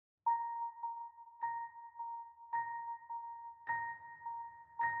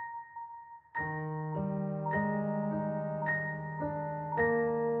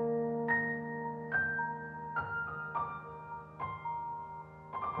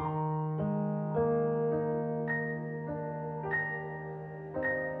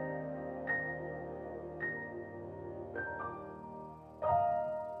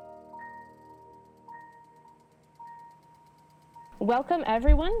welcome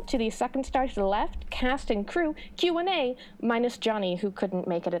everyone to the Second Star to the Left cast and crew Q&A, minus Johnny, who couldn't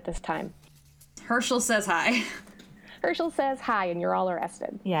make it at this time. Herschel says hi. Herschel says hi, and you're all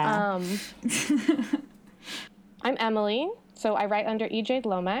arrested. Yeah. I'm Emily, so I write under EJ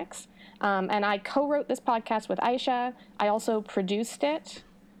Lomax, and I co-wrote this podcast with Aisha. I also produced it,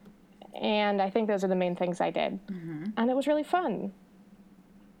 and I think those are the main things I did. Mm-hmm. And it was really fun.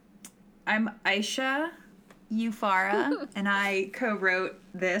 I'm Aisha Ufara, and I co-wrote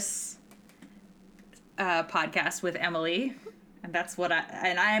this podcast with Emily, and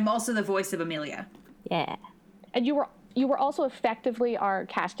I am also the voice of Amelia. Yeah. And you were also effectively our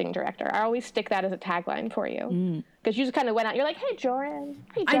casting director. I always stick that as a tagline for you. Because you just kind of went out, you're like, hey, Joran.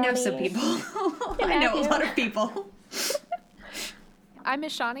 Hey, Johnny. I know some people. Hey, I know a lot of people. I'm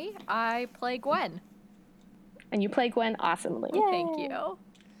Ishani. I play Gwen. And you play Gwen awesomely. Yay. Thank you.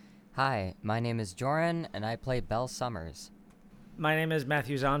 Hi, my name is Joran, and I play Belle Summers. My name is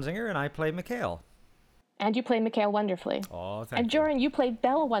Matthew Zonzinger, and I play Mikhail. And you play Mikhail wonderfully. Oh, thank you. And Joran, you play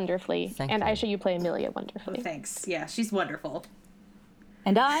Belle wonderfully. Thank and you. Aisha, you play Amelia wonderfully. Oh, thanks. Yeah, she's wonderful.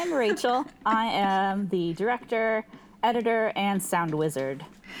 And I'm Rachel. I am the director, editor, and sound wizard.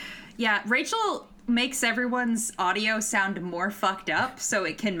 Yeah, Rachel makes everyone's audio sound more fucked up so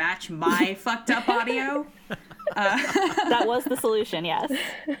it can match my fucked up audio. That was the solution, yes.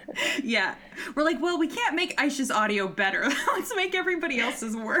 Yeah. We're like, well, we can't make Aisha's audio better. Let's make everybody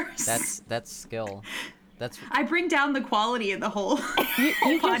else's worse. That's skill. I bring down the quality of the whole,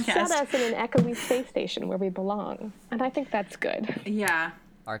 You podcast. just set us in an echoey space station where we belong. And I think that's good. Yeah.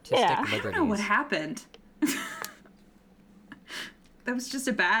 Artistic Yeah. liberties. I don't know what happened. That was just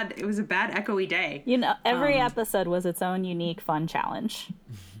a bad echoey day. You know, every episode was its own unique fun challenge.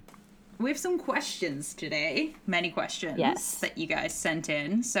 We have some questions today. Many questions Yes. that you guys sent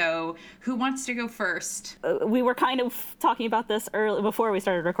in. So who wants to go first? We were kind of talking about this early before we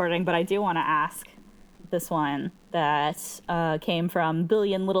started recording, but I do want to ask this one that came from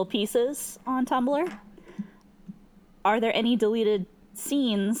Billion Little Pieces on Tumblr. Are there any deleted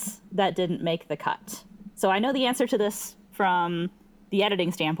scenes that didn't make the cut? So I know the answer to this from the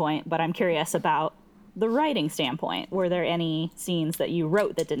editing standpoint, but I'm curious about the writing standpoint. Were there any scenes that you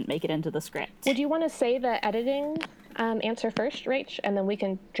wrote that didn't make it into the script? Would you want to say the editing answer first, Rach? And then we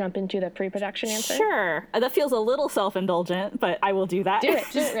can jump into the pre-production answer? Sure. That feels a little self-indulgent, but I will do that. Do it,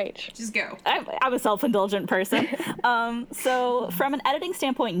 Rach. Just go. I'm a self-indulgent person. So from an editing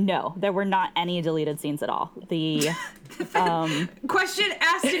standpoint, no, there were not any deleted scenes at all. The Question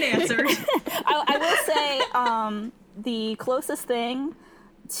asked and answered. I will say the closest thing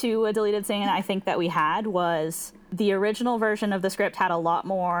to a deleted scene I think that we had was the original version of the script had a lot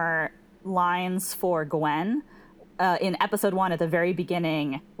more lines for Gwen. In episode 1 at the very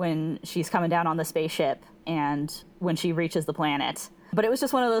beginning when she's coming down on the spaceship and when she reaches the planet. But it was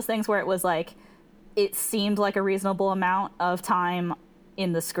just one of those things where it was like, it seemed like a reasonable amount of time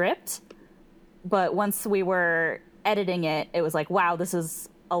in the script. But once we were editing it, it was like, wow, this is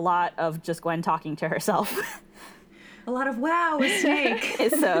a lot of just Gwen talking to herself. A lot of wow, a snake.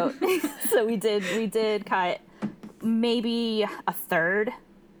 So we did cut maybe a third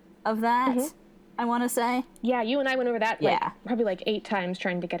of that. Mm-hmm. I want to say. Yeah, you and I went over that probably like 8 times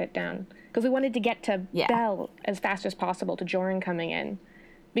trying to get it down. Because we wanted to get to Belle as fast as possible to Joran coming in.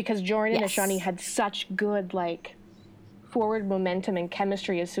 Because Joran and Ishani had such good, like, forward momentum and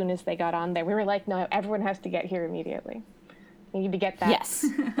chemistry as soon as they got on there. We were like, no, everyone has to get here immediately. We need to get that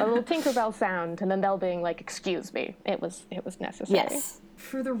a little Tinkerbell sound, and then Belle being like, excuse me. It was necessary. Yes.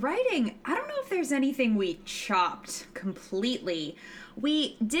 For the writing, I don't know if there's anything we chopped completely.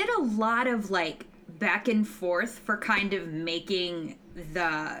 We did a lot of, like, back and forth for kind of making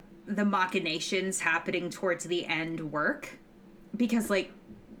the machinations happening towards the end work. Because, like,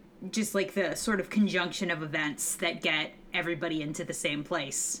 just, like, the sort of conjunction of events that get everybody into the same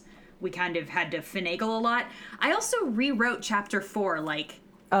place. We kind of had to finagle a lot. I also rewrote chapter 4, like,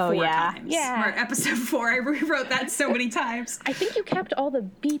 4 times. Yeah. Or episode 4, I rewrote that so many times. I think you kept all the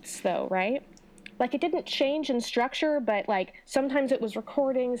beats, though, right? Like, it didn't change in structure, but, like, sometimes it was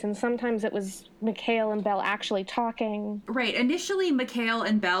recordings, and sometimes it was Mikhail and Belle actually talking. Right. Initially, Mikhail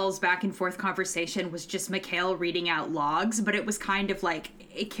and Belle's back and forth conversation was just Mikhail reading out logs, but it was kind of like,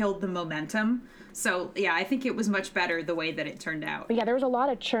 it killed the momentum. So, yeah, I think it was much better the way that it turned out. But yeah, there was a lot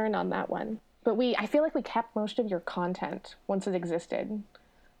of churn on that one. But I feel like we kept most of your content once it existed.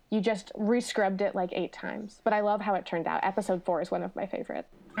 You just re-scrubbed it like 8 times. But I love how it turned out. Episode 4 is one of my favorites.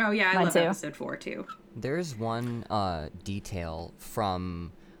 Oh, yeah, I Mine love too. episode 4, too. There's one detail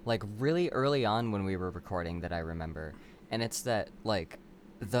from, like, really early on when we were recording that I remember. And it's that, like,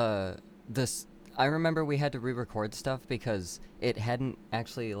 I remember we had to re-record stuff because it hadn't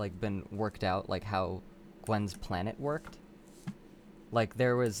actually like been worked out like how Gwen's planet worked. Like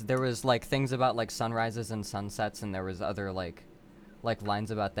there was like things about like sunrises and sunsets, and there was other like lines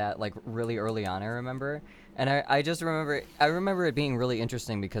about that like really early on, I remember. And I just remember it being really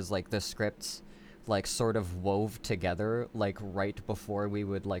interesting because like the scripts like sort of wove together like right before we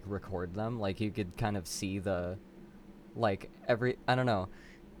would like record them. Like you could kind of see the like every, I don't know.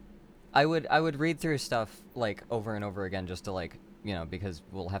 I would read through stuff like over and over again just to like, you know, because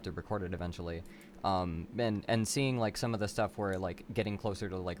we'll have to record it eventually. And seeing like some of the stuff where like getting closer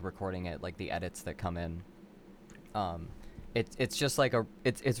to like recording it, like the edits that come in. It's just like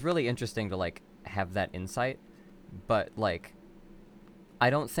it's really interesting to like have that insight, but like I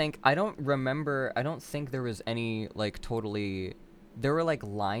don't think there was any like totally, there were like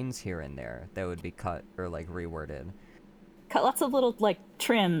lines here and there that would be cut or like reworded. Cut lots of little like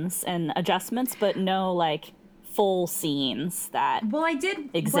trims and adjustments, but no like full scenes that Well, I did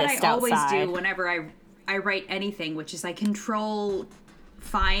exist what I always outside. do whenever I write anything, which is I control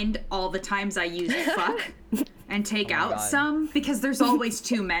find all the times I use fuck and take out God. some, because there's always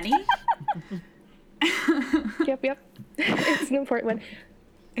too many. Yep. It's an important one.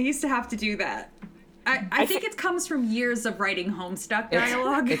 I used to have to do that. I think it comes from years of writing Homestuck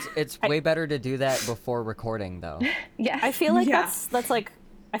dialogue. It's way better to do that before recording though. Yeah. I feel like Yeah. that's like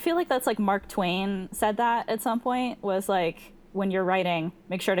I feel like that's like Mark Twain said that at some point, was like, when you're writing,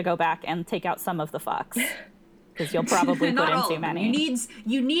 make sure to go back and take out some of the fucks, because you'll probably put Not in all too of them. many.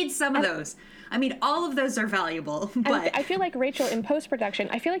 You need some of those. I mean, all of those are valuable, but I feel like, Rachel, in post-production,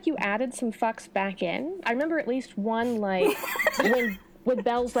 I feel like you added some fucks back in. I remember at least one, like, when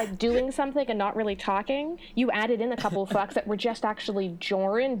Belle's, like, doing something and not really talking, you added in a couple of fucks that were just actually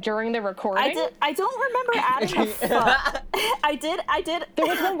Joran during the recording. I don't remember adding a fuck. I did. There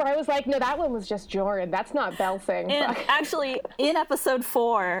was one where I was like, no, that one was just Joran. That's not Belle saying And fuck. actually, in episode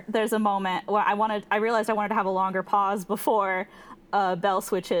 4, there's a moment where I realized I wanted to have a longer pause before Belle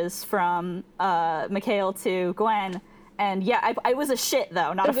switches from Mikhail to Gwen. And yeah, I was a shit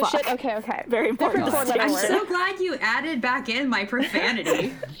though, not It was a a fuck. shit? Okay. Very important. Different format I'm of word. so glad you added back in my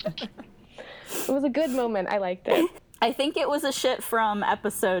profanity. It was a good moment. I liked it. I think it was a shit from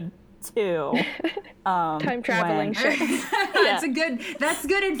episode 2. Time traveling when- shit. That's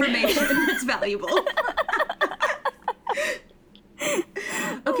good information. That's valuable.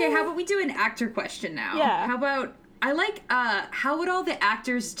 Okay, how about we do an actor question now? Yeah. How about, how would all the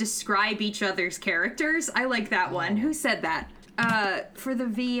actors describe each other's characters? I like that one. Who said that? For the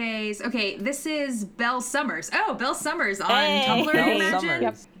VAs. Okay, this is Belle Summers. Oh, Belle Summers on Hey. Tumblr, I Belle imagine. Summers.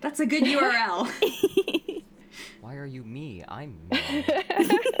 Yep. That's a good URL. Why are you me? I'm me.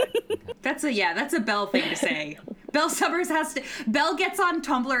 That's a Belle thing to say. Belle Summers Belle gets on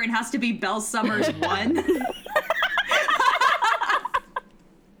Tumblr and has to be Belle Summers 1.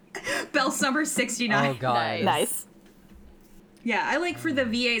 Belle Summers 69. Oh god. Nice. Yeah, I like for the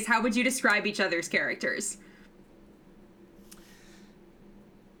VAs, how would you describe each other's characters?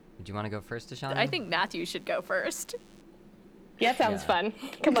 Do you want to go first, Ashani? I think Matthew should go first. Yeah, sounds fun.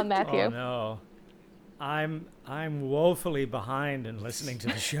 Come on, Matthew. Oh no, I'm woefully behind in listening to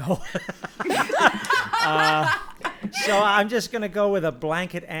the show. So I'm just gonna go with a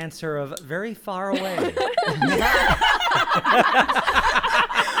blanket answer of very far away.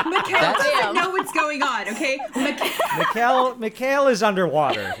 Mikhail doesn't know what's going on, okay? Mikhail is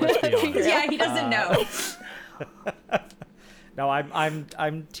underwater. Let's be honest. Yeah, he doesn't know. No,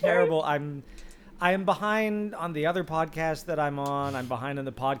 I'm terrible. I am behind on the other podcast that I'm on. I'm behind on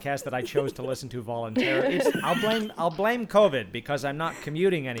the podcast that I chose to listen to voluntarily. I'll blame COVID because I'm not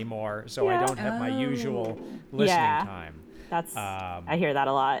commuting anymore, so I don't have my usual listening Yeah. time. That's I hear that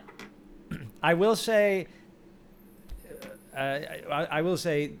a lot. I will say. I will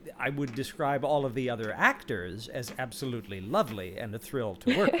say I would describe all of the other actors as absolutely lovely and a thrill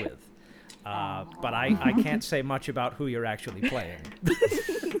to work with. But I can't say much about who you're actually playing.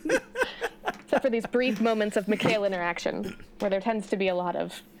 Except for these brief moments of Mikhail interaction, where there tends to be a lot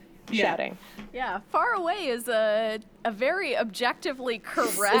of shouting. Yeah, far away is a very objectively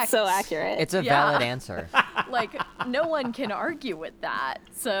correct. It's so accurate. It's a Yeah. valid answer. Like, no one can argue with that.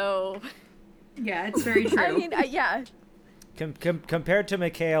 So, Yeah, it's very true. I mean, yeah. Compared to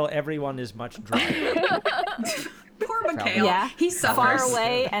Mikhail, everyone is much drier. Poor Mikhail. yeah. He suffers. Far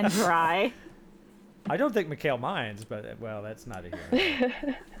away and dry. I don't think Mikhail minds, but well, that's not a hero.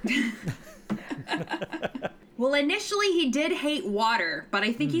 Well, initially he did hate water, but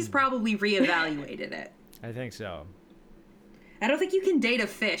I think he's probably reevaluated it. I think so. I don't think you can date a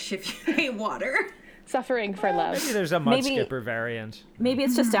fish if you hate water. Suffering for love. Maybe there's a Maybe- mudskipper variant. Maybe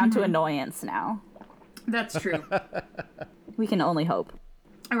it's just down to annoyance now. That's true. We can only hope.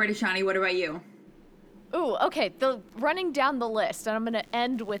 Alrighty, Shani, what about you? Ooh, okay. Running down the list, and I'm going to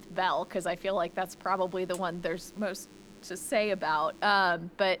end with Belle, because I feel like that's probably the one there's most to say about.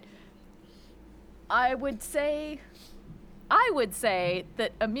 But I would say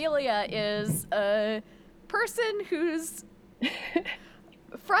that Amelia is a person who's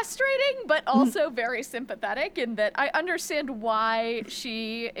frustrating, but also very sympathetic, in that I understand why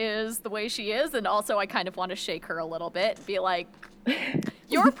she is the way she is, and also I kind of want to shake her a little bit, be like,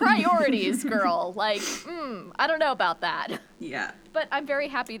 your priorities, girl. Like, I don't know about that. Yeah. But I'm very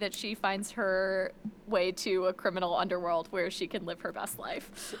happy that she finds her way to a criminal underworld where she can live her best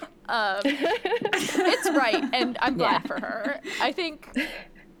life. It's right, and I'm glad for her. I think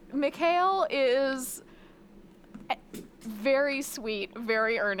Mikhail is very sweet,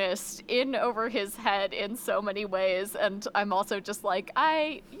 very earnest, in over his head in so many ways, and I'm also just like,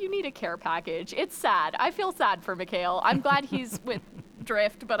 you need a care package. It's sad. I feel sad for Mikhail. I'm glad he's with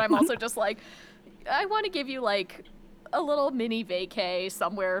Drift, but I'm also just like, I want to give you like a little mini vacay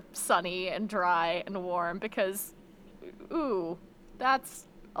somewhere sunny and dry and warm, because that's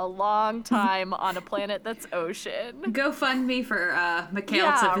a long time on a planet that's ocean. Go fund me for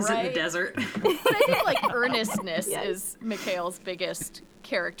Mikhail to visit the desert. But I think like earnestness is Mikhail's biggest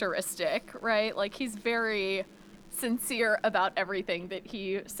characteristic, right? Like, he's very sincere about everything that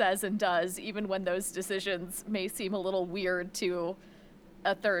he says and does, even when those decisions may seem a little weird to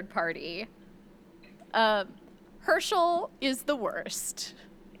a third party. Herschel is the worst.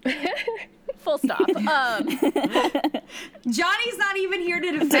 Full stop. Johnny's not even here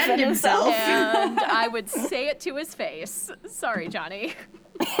to defend himself. And I would say it to his face. Sorry, Johnny.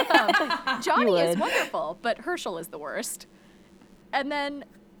 Johnny is wonderful, but Herschel is the worst. And then,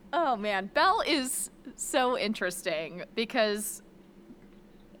 oh man, Belle is so interesting because,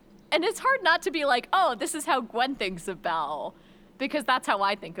 and it's hard not to be like, oh, this is how Gwen thinks of Belle, because that's how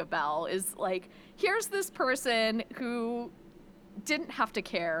I think of Belle, is like, here's this person who didn't have to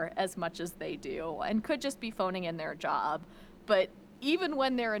care as much as they do and could just be phoning in their job, but even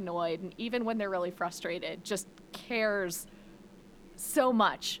when they're annoyed and even when they're really frustrated, just cares so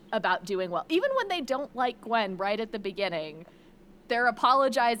much about doing well. Even when they don't like Gwen right at the beginning, they're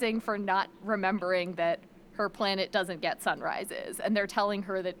apologizing for not remembering that her planet doesn't get sunrises, and they're telling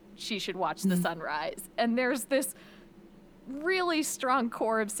her that she should watch the sunrise. And there's this really strong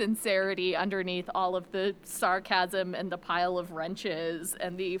core of sincerity underneath all of the sarcasm and the pile of wrenches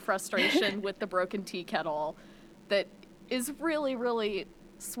and the frustration with the broken tea kettle that is really, really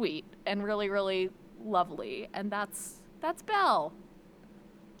sweet and really, really lovely. And that's Belle.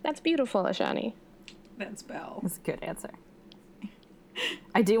 That's beautiful, Ashani. That's Belle. That's a good answer.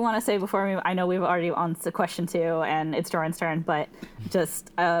 I do want to say before I know we've already on to question 2 and it's Jordan's turn, but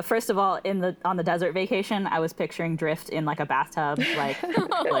just first of all, on the desert vacation, I was picturing Drift in like a bathtub, like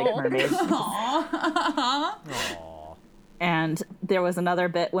mermaids. Aww. And there was another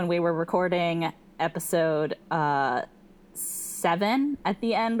bit when we were recording episode 7 at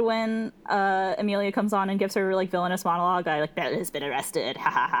the end when Amelia comes on and gives her like villainous monologue. I like, Belle has been arrested. Ha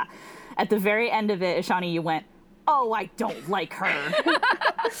ha ha. At the very end of it, Ashani, you went, oh, I don't like her.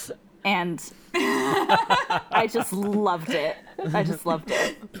 And I just loved it.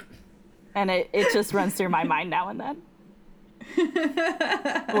 And it just runs through my mind now and then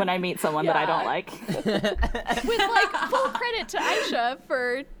when I meet someone that I don't like. With like full credit to Aisha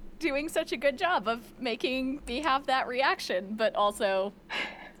for doing such a good job of making me have that reaction, but also,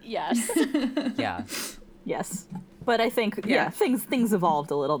 yes. Yeah. Yes. But I think, things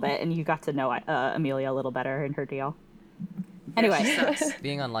evolved a little bit, and you got to know Amelia a little better in her deal. Anyway.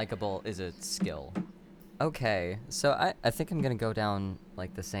 Being unlikable is a skill. Okay, so I think I'm going to go down,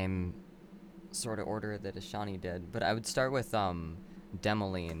 like, the same sort of order that Ashani did, but I would start with,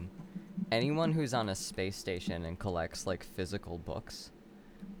 Demoline. Anyone who's on a space station and collects, like, physical books,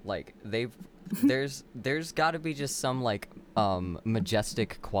 like, there's got to be just some, like,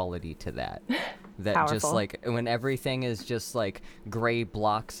 majestic quality to that. That Powerful. Just like when everything is just like gray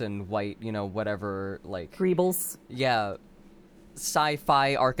blocks and white, whatever, like Greebles. Yeah,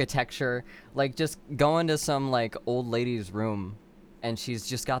 sci-fi architecture. Like just go into some like old lady's room, and she's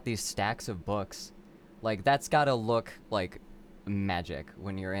just got these stacks of books. Like that's gotta look like magic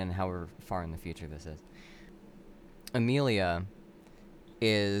when you're in however far in the future this is. Amelia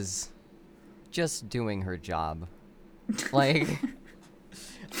is just doing her job.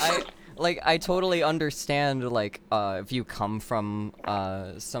 I totally understand, if you come from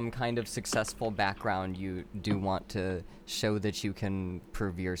some kind of successful background, you do want to show that you can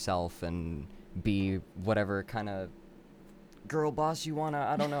prove yourself and be whatever kind of girl boss you wanna,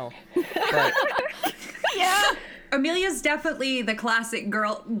 I don't know. But Amelia's definitely the classic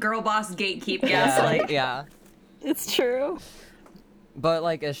girl boss gatekeep gaslight. Yeah. It's true. But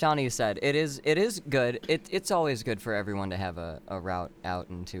like as Shawnee said, it is good. It's always good for everyone to have a route out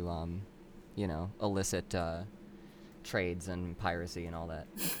into illicit trades and piracy and all that.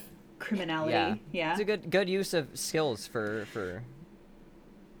 Criminality. Yeah. It's a good use of skills for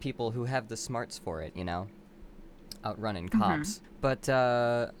people who have the smarts for it, outrunning cops. But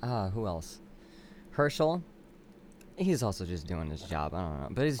who else? Herschel. He's also just doing his job. I don't know,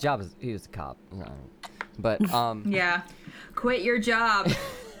 but his job is he was a cop. But yeah, quit your job.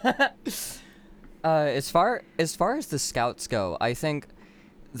 As far as the scouts go, I think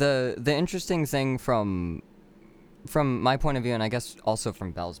the interesting thing from my point of view, and I guess also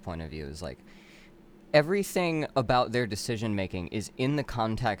from Belle's point of view, is like everything about their decision making is in the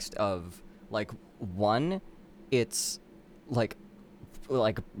context of like one, it's like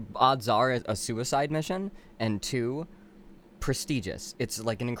odds are a suicide mission, and two, prestigious. It's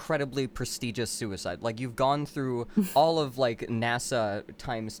like an incredibly prestigious suicide. Like you've gone through all of like NASA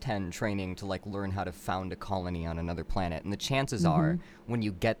times 10 training to like learn how to found a colony on another planet, and the chances are when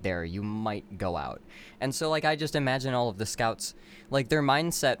you get there you might go out. And so like I just imagine all of the scouts, like their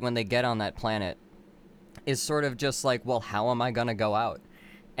mindset when they get on that planet is sort of just like, well, how am I gonna go out?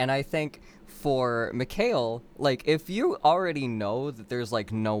 And I think for Mikhail, like if you already know that there's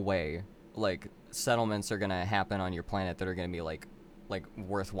like no way like settlements are gonna happen on your planet that are gonna be like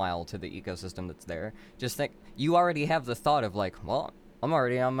worthwhile to the ecosystem that's there, just think you already have the thought of like, well, I'm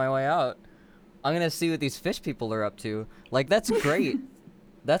already on my way out, I'm gonna see what these fish people are up to. Like that's great.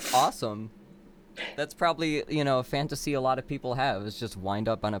 That's awesome. That's probably a fantasy a lot of people have, is just wind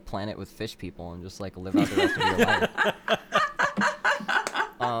up on a planet with fish people and just like live out the rest of your life.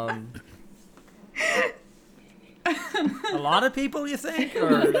 A lot of people, you think?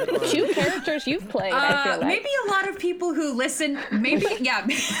 Or... The two characters you've played, I feel like. Maybe a lot of people who listen, maybe, yeah.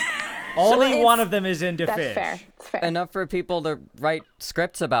 Only one of them is into That's fish. fair. It's fair. Enough for people to write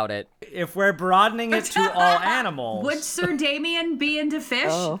scripts about it. If we're broadening it to all animals... Would Sir Damien be into fish?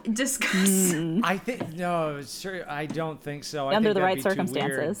 Oh. Discuss. I think... No, sir, I don't think so. I Under think the that'd right be too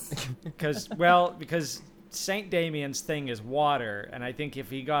circumstances. Because St. Damien's thing is water, and I think if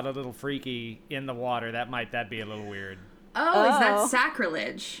he got a little freaky in the water, that'd be a little weird. Oh, is that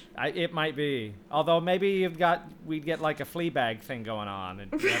sacrilege? It might be. Although maybe we'd get like a Fleabag thing going on,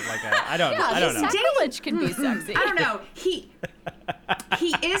 and have like I don't know. Sacrilege can be sexy. I don't know. He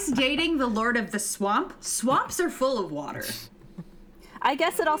is dating the Lord of the Swamp. Swamps are full of water. I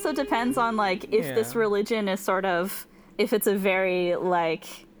guess it also depends on like if this religion is sort of, if it's a very like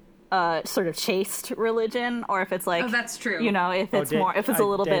sort of chaste religion, or if it's like, Oh, that's true. If it's more, if it's a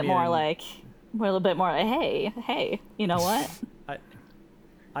little bit more like, a little bit more, hey, you know what?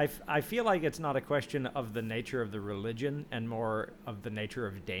 I feel like it's not a question of the nature of the religion and more of the nature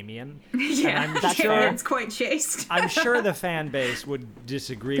of Damien. Yeah, and I'm sure it's quite chaste. I'm sure the fan base would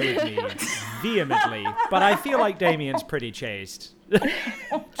disagree with me vehemently, but I feel like Damien's pretty chaste,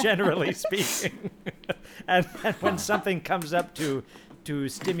 generally speaking. and when something comes up to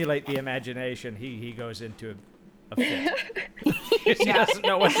stimulate the imagination, he goes into a fit. He doesn't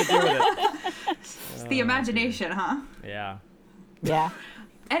know what to do with it. It's the imagination, huh? Yeah. Yeah.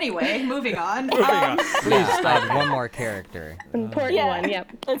 Anyway, moving on. Moving on. Please, I have one more character. Important one,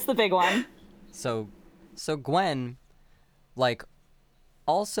 yep. It's the big one. So Gwen, like,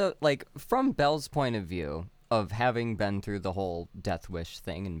 also, like, from Belle's point of view of having been through the whole Death Wish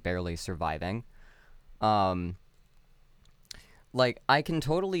thing and barely surviving, like, I can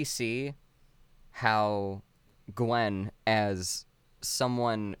totally see how Gwen, as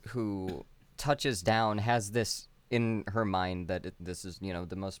someone who touches down, has this in her mind that this is,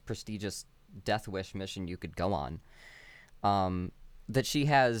 the most prestigious Death Wish mission you could go on. That she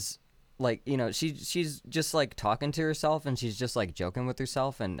has, like, she's just, like, talking to herself, and she's just, like, joking with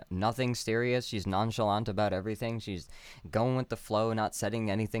herself, and nothing serious. She's nonchalant about everything. She's going with the flow, not setting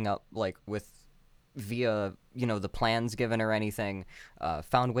anything up, like, via the plans given or anything.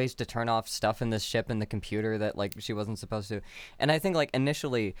 Found ways to turn off stuff in this ship in the computer that like she wasn't supposed to. And I think like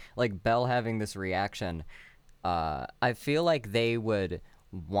initially, like Belle having this reaction, I feel like they would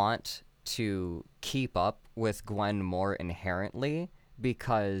want to keep up with Gwen more inherently,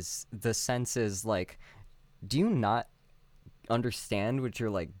 because the sense is like, do you not understand what you're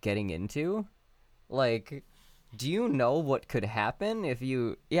like getting into? Like, do you know what could happen if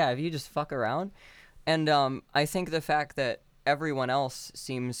you just fuck around? And I think the fact that everyone else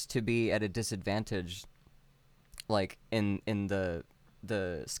seems to be at a disadvantage, like in the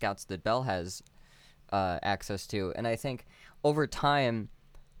scouts that Belle has access to, and I think over time,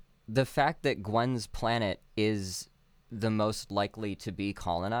 the fact that Gwen's planet is the most likely to be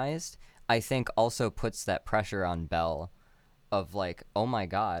colonized, I think also puts that pressure on Belle of like, oh my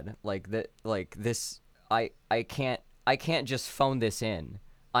god, like that, like this, I can't just phone this in.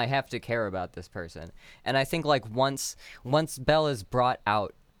 I have to care about this person. And I think like once Belle is brought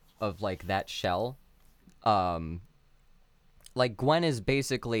out of like that shell, like Gwen is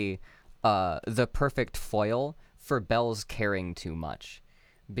basically the perfect foil for Belle's caring too much,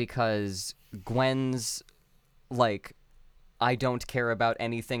 because Gwen's like, I don't care about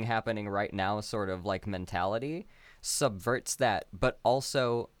anything happening right now sort of like mentality subverts that, but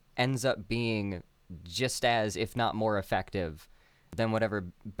also ends up being just as, if not more effective than whatever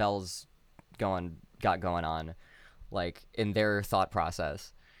Belle's got going on, like in their thought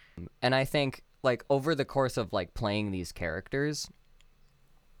process. And I think like over the course of like playing these characters,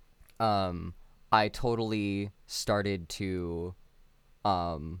 I totally started to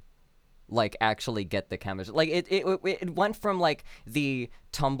like actually get the chemistry. Like it went from like the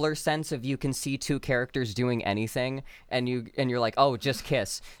Tumblr sense of you can see two characters doing anything and you're like, oh, just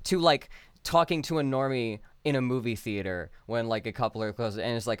kiss, to like talking to a normie in a movie theater when like a couple are close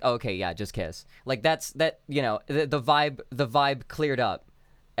and it's like, oh, okay, yeah, just kiss. Like that, you know, the vibe cleared up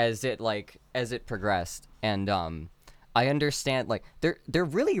as it progressed. And I understand, like they're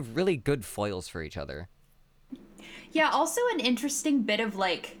really, really good foils for each other. Yeah, also an interesting bit of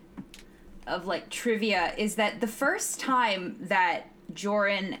trivia is that the first time that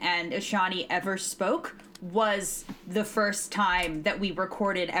Joran and Ashani ever spoke was the first time that we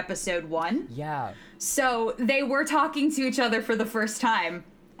recorded episode 1. Yeah. So they were talking to each other for the first time,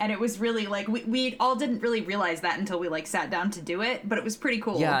 and it was really like we all didn't really realize that until we like sat down to do it, but it was pretty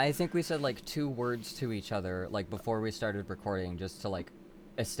cool. Yeah, I think we said like 2 words to each other like before we started recording just to like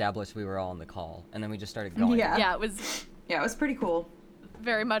establish we were all on the call, and then we just started going. Yeah, it was pretty cool.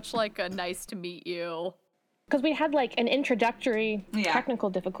 Very much like a nice to meet you. Because we had like an introductory technical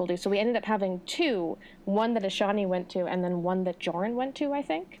difficulty, so we ended up having 2, one that Ashani went to and then one that Joran went to, I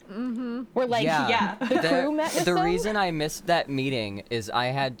think. Mm-hmm. Where like the crew met with the them. reason I missed that meeting is I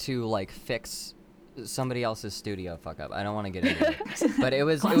had to like fix somebody else's studio fuck up. I don't want to get into it, but it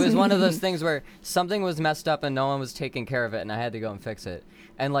was one of those things where something was messed up and no one was taking care of it, and I had to go and fix it.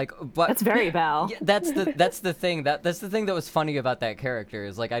 And like, but that's very Belle. That's the thing that was funny about that character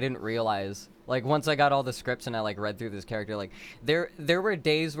is like I didn't realize, like once I got all the scripts and I like read through this character, like there were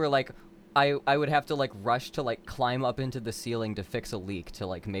days where like I would have to like rush to like climb up into the ceiling to fix a leak to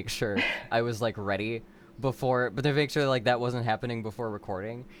like make sure I was like ready but to make sure like that wasn't happening before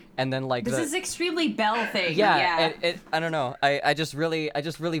recording. And then like this is extremely Belle thing. Yeah. I don't know. I just really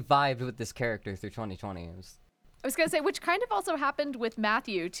vibed with this character through 2020. I was going to say, which kind of also happened with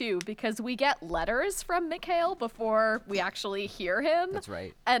Matthew, too, because we get letters from Mikhail before we actually hear him. That's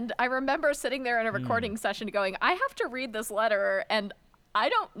right. And I remember sitting there in a recording session going, I have to read this letter, and I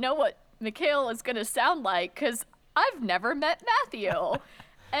don't know what Mikhail is going to sound like, because I've never met Matthew,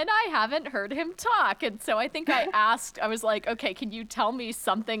 and I haven't heard him talk. And so I think I was like, okay, can you tell me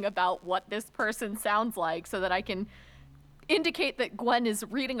something about what this person sounds like so that I can indicate that Gwen is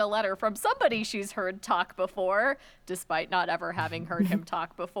reading a letter from somebody she's heard talk before, despite not ever having heard him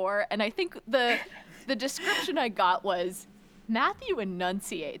talk before. And I think the description I got was, Matthew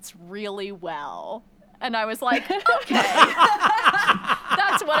enunciates really well. And I was like, okay,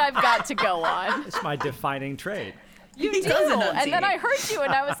 that's what I've got to go on. It's my defining trait. You do. And then I heard you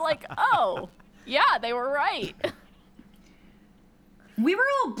and I was like, oh, yeah, they were right. We were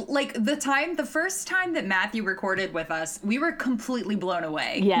all, like, the first time that Matthew recorded with us, we were completely blown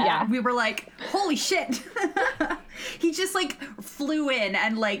away. Yeah. We were like, holy shit. He just, like, flew in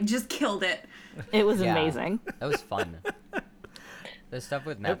and, like, just killed it. It was amazing. That was fun. The stuff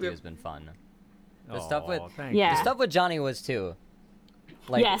with Matthew has been fun. The stuff with Johnny was, too.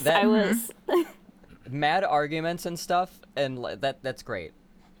 Like, yes, I was. Mad arguments and stuff, and that's great.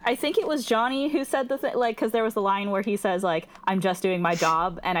 I think it was Johnny who said the thing, like, because there was the line where he says, like, I'm just doing my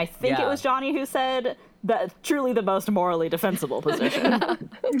job, and I think it was Johnny who said that truly the most morally defensible position.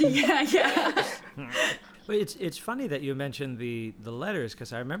 Yeah. Well, it's funny that you mentioned the letters,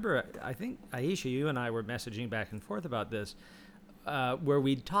 because I remember, I think, Aisha, you and I were messaging back and forth about this, where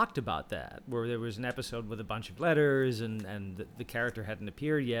we talked about that, where there was an episode with a bunch of letters, and the character hadn't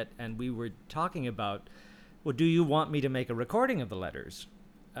appeared yet, and we were talking about, well, do you want me to make a recording of the letters?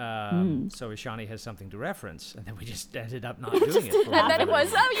 So Ashani has something to reference, and then we just ended up not doing it. And then it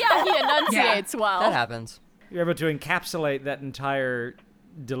was, he enunciates well. That happens. You're able to encapsulate that entire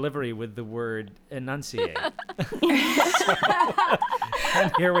delivery with the word enunciate.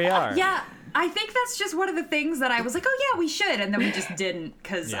 And here we are. Yeah. I think that's just one of the things that I was like, oh yeah, we should, and then we just didn't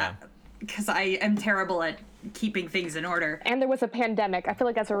because I am terrible at keeping things in order. And there was a pandemic. I feel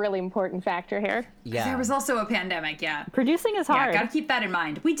like that's a really important factor here. Yeah. There was also a pandemic, yeah. Producing is hard. Yeah, gotta keep that in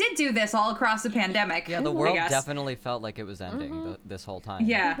mind. We did do this all across the pandemic. Yeah, the world definitely felt like it was ending this whole time.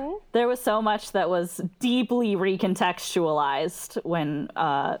 Yeah. There was so much that was deeply recontextualized when,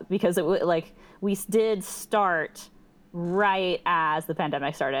 because it like we did start right as the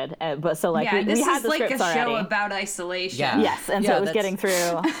pandemic started, but so like we had the like scripts a already. show about isolation. Yeah. Yes, and so it was getting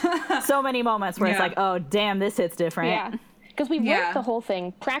through so many moments where it's like, oh damn, this hits different. Yeah, because we wrote the whole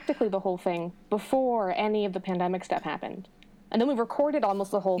thing, practically the whole thing, before any of the pandemic stuff happened, and then we recorded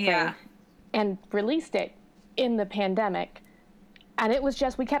almost the whole thing and released it in the pandemic. And it was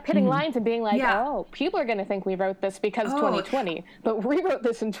just, we kept hitting lines and being like, oh, people are going to think we wrote this because 2020, but we wrote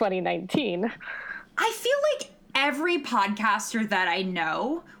this in 2019. I feel like every podcaster that I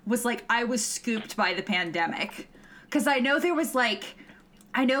know was like, I was scooped by the pandemic. Because I know there was like,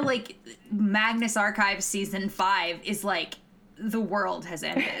 Magnus Archives season 5 is like, the world has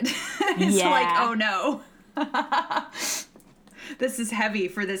ended. It's like, oh no. This is heavy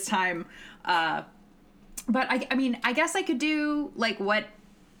for this time. But I mean, I guess I could do like what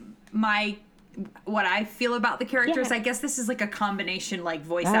I feel about the characters. I guess this is like a combination like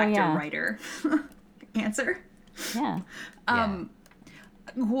voice actor writer answer. Yeah.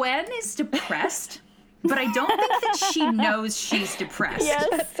 Gwen is depressed, but I don't think that she knows she's depressed. Yes,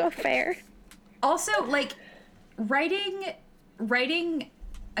 that's so fair. Also, like writing for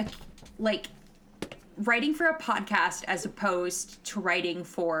a podcast as opposed to writing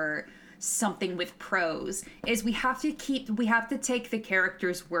for something with prose is we have to take the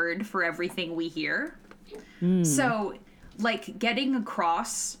character's word for everything we hear. So like getting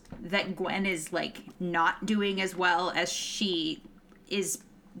across that Gwen is like not doing as well as she is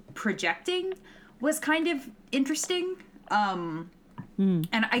projecting was kind of interesting. And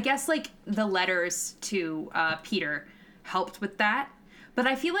I guess like the letters to Peter helped with that. But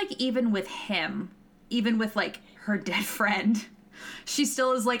I feel like even with him, even with like her dead friend, she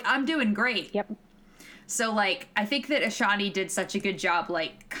still is like, I'm doing great. Yep. So like, I think that Ashani did such a good job,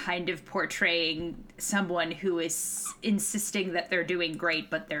 like kind of portraying someone who is insisting that they're doing great,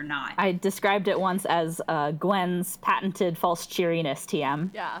 but they're not. I described it once as Gwen's patented false cheeriness, TM.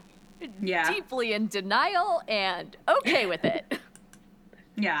 Yeah. Deeply in denial and okay with it.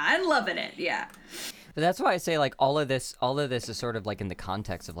 Yeah, and loving it. Yeah. But that's why I say like all of this is sort of like in the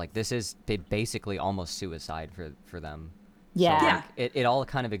context of like this is basically almost suicide for them. Yeah. So, like, it all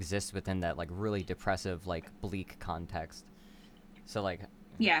kind of exists within that like really depressive, like bleak context. So like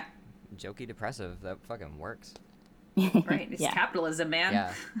jokey depressive, that fucking works. Right. It's capitalism, man.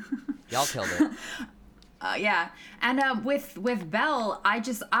 Yeah. Y'all killed it. Yeah. And with Belle,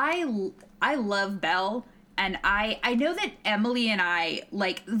 I love Belle. And I know that Emily and I,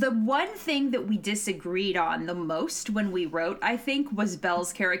 like, the one thing that we disagreed on the most when we wrote, I think, was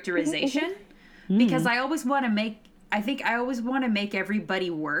Belle's characterization. Because I always want to make everybody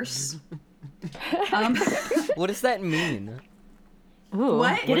worse. What does that mean? Ooh,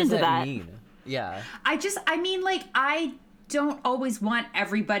 what? Get into does that that. mean? Yeah. I mean, like, I don't always want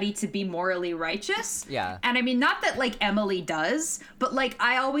everybody to be morally righteous. Yeah. And I mean, not that, like, Emily does, but, like,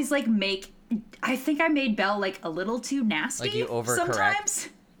 I always, like, I think I made Belle, like, a little too nasty. Like you overcorrect. Sometimes.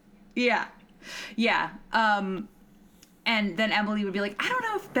 Yeah. Yeah. And then Emily would be like, I don't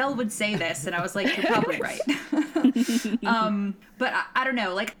know if Belle would say this. And I was like, you're probably right. But I don't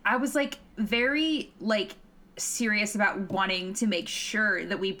know. Like, I was, like, very, like, serious about wanting to make sure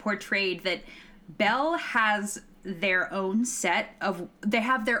that we portrayed that Belle has their own they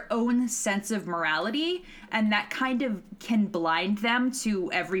have their own sense of morality, and that kind of can blind them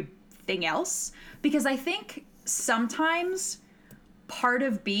to everything else. Because I think sometimes part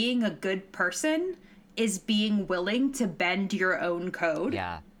of being a good person is being willing to bend your own code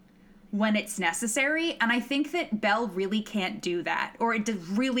when it's necessary. And I think that Belle really can't do that, or it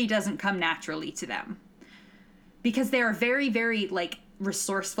really doesn't come naturally to them. Because they're a very, very, like,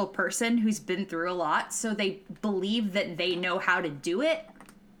 resourceful person who's been through a lot, so they believe that they know how to do it.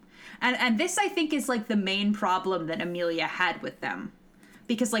 And this, I think, is, like, the main problem that Amelia had with them.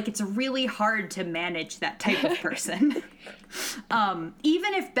 Because, like, it's really hard to manage that type of person.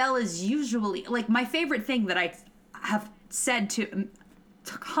 Even if Belle is usually... Like, my favorite thing that I have said to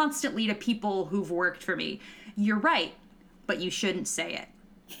constantly to people who've worked for me, you're right, but you shouldn't say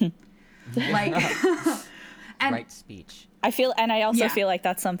it. Like... and, right speech. I also feel like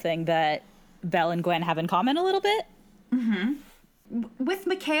that's something that Belle and Gwen have in common a little bit. Mm-hmm. With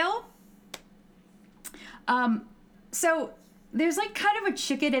Mikhail, so there's like kind of a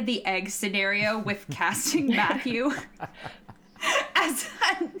chicken and the egg scenario with casting Matthew as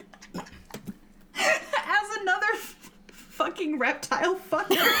another fucking reptile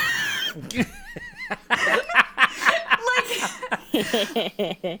fucker.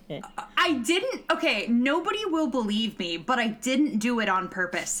 Okay, nobody will believe me, but I didn't do it on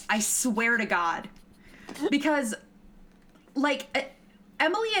purpose. I swear to God. Because, like,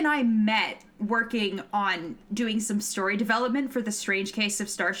 Emily and I met working on doing some story development for The Strange Case of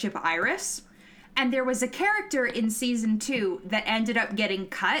Starship Iris, and there was a character in season 2 that ended up getting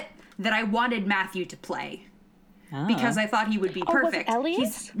cut that I wanted Matthew to play. Oh. Because I thought he would be perfect. Was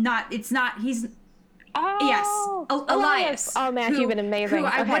it He's Oh, yes, Elias. Oh, Matthew, been amazing. Who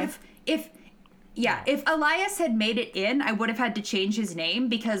I would have, if Elias had made it in, I would have had to change his name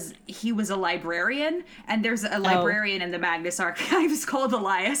because he was a librarian, and there's a librarian in the Magnus Archives called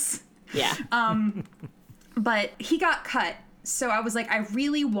Elias. Yeah. But he got cut, so I was like, I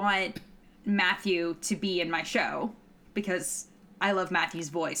really want Matthew to be in my show because I love Matthew's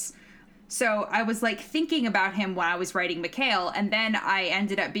voice. So I was like thinking about him when I was writing Mikhail, and then I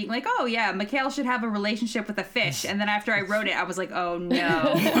ended up being like, oh yeah, Mikhail should have a relationship with a fish. And then after I wrote it, I was like, oh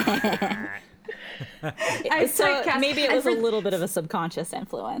no. Maybe it was a little bit of a subconscious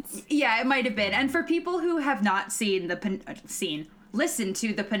influence. Yeah, it might have been. And for people who have not listened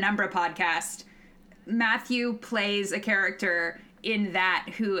to the Penumbra podcast, Matthew plays a character in that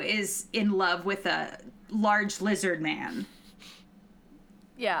who is in love with a large lizard man.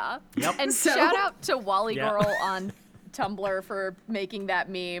 Yeah. Yep. And shout out to Wally Girl on Tumblr for making that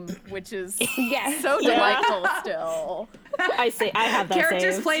meme, which is so delightful still. I have that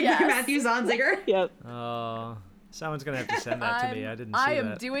Characters saved. played by Matthew Zonziger. Yep. Oh, someone's going to have to send that to me. I didn't see that. I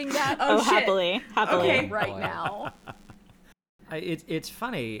am doing that happily. Okay. right now. It's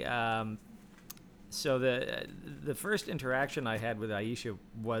funny. So the first interaction I had with Aisha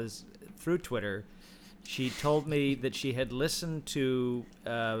was through Twitter. She told me that she had listened to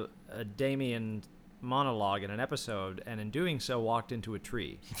a Damien monologue in an episode, and in doing so walked into a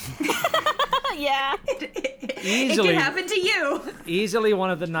tree. Yeah. Easily, it can happen to you. Easily one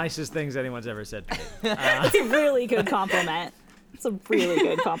of the nicest things anyone's ever said to me. It's a really good compliment. It's a really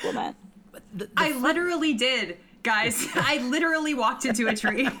good compliment. I literally did, guys. I literally walked into a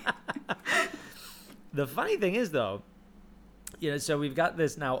tree. The funny thing is, though, so we've got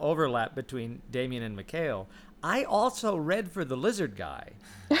this now overlap between Damien and Mikhail. I also read for the lizard guy.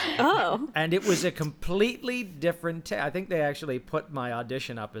 Oh. And it was a completely different I think they actually put my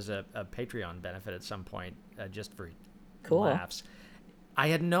audition up as a Patreon benefit at some point, just for laughs. I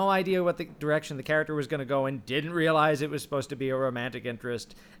had no idea what the direction the character was going to go in, didn't realize it was supposed to be a romantic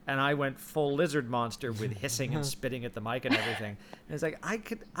interest, and I went full lizard monster with hissing and spitting at the mic and everything. And it's like,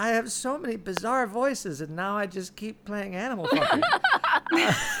 I have so many bizarre voices, and now I just keep playing animal fucker.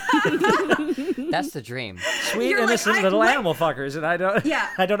 That's the dream. Sweet, innocent little animal fuckers, and I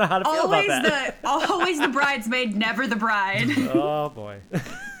don't know how to feel about that. Always the bridesmaid, never the bride. Oh, boy.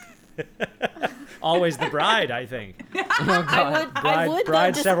 Always the bride, I think. I would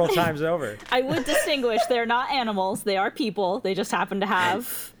bride several times over. I would distinguish. They're not animals. They are people. They just happen to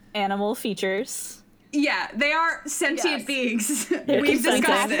have animal features. Yeah, they are sentient beings. They're We've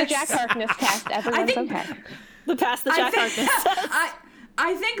discussed this. The Jack Harkness test. Everyone's okay. The Jack Harkness test.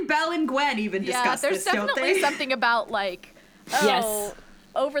 I think Belle and Gwen even discussed this, don't they? There's definitely something about, like,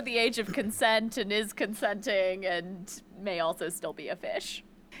 over the age of consent and is consenting and may also still be a fish.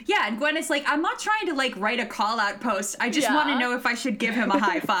 Yeah, and Gwen is like, I'm not trying to, like, write a call-out post. I just want to know if I should give him a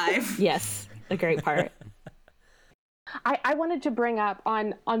high five. Yes, a great part. I wanted to bring up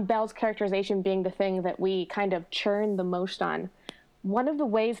on Belle's characterization being the thing that we kind of churn the most on. One of the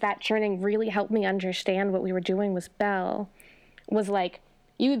ways that churning really helped me understand what we were doing with Belle was, like,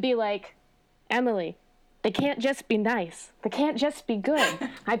 you would be like, Emily, they can't just be nice. They can't just be good.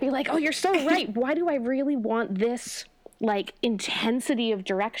 I'd be like, oh, you're so right. Why do I really want this, like, intensity of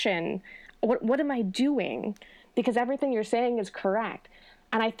direction? What am I doing? Because everything you're saying is correct.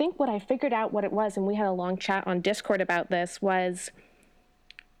 And I think what I figured out what it was, and we had a long chat on Discord about this, was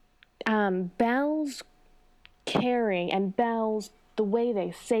Belle's caring and Belle's, the way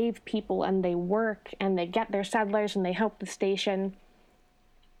they save people and they work and they get their settlers and they help the station,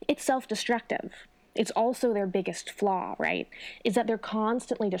 it's self-destructive. It's also their biggest flaw, right? Is that they're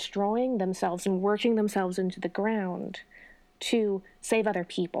constantly destroying themselves and working themselves into the ground to save other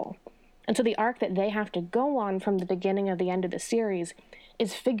people. And so the arc that they have to go on from the beginning of the end of the series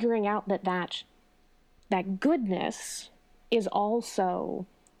is figuring out that goodness is also,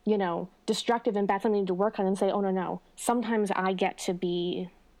 destructive and bad, something to work on and say, oh, no. Sometimes I get to be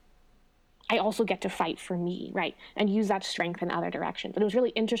I also get to fight for me, right? And use that strength in other directions. And it was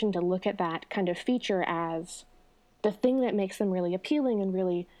really interesting to look at that kind of feature as the thing that makes them really appealing and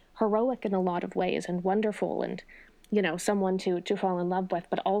really heroic in a lot of ways and wonderful and, you know, someone to fall in love with,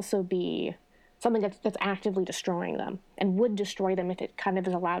 but also be something that's actively destroying them and would destroy them if it kind of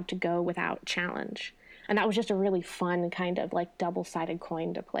is allowed to go without challenge. And that was just a really fun kind of like double-sided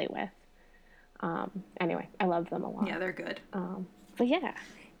coin to play with. Anyway, I love them a lot. Yeah, they're good. But yeah.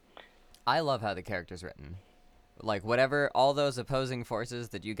 I love how the character's written. Like, whatever, all those opposing forces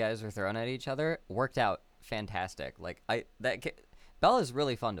that you guys were throwing at each other worked out fantastic. Like, Belle is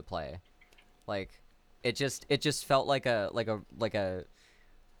really fun to play. Like, it just felt like a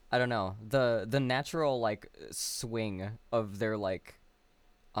I don't know, the natural, like, swing of their, like,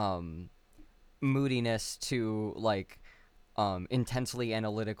 moodiness to, like, intensely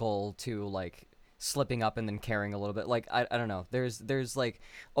analytical to, like, slipping up and then caring a little bit. Like, I don't know. There's like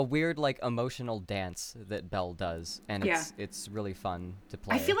a weird, like, emotional dance that Belle does, and it's really fun to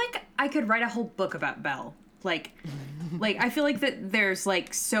play. I feel like I could write a whole book about Belle. Like I feel like that there's,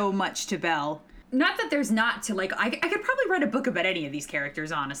 like, so much to Belle. Not that there's not to, like, I could probably write a book about any of these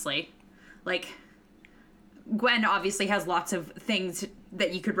characters, honestly. Like, Gwen obviously has lots of things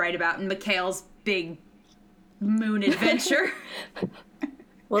that you could write about, and Mikhail's big moon adventure.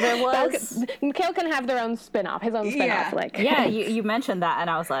 Well, there was... Mikhail can have their own spin-off, his own spin-off. Yeah. Like. Yeah, you mentioned that, and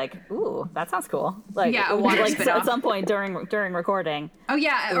I was like, ooh, that sounds cool. Like, yeah, a water like spin-off. at some point during recording. Oh,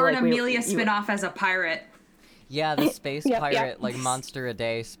 yeah, or like, an Amelia spin-off as a pirate. Yeah, the space pirate, yep. like, Monster a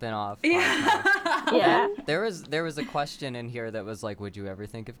Day spin-off. Yeah. Yeah. There was a question in here that was like, would you ever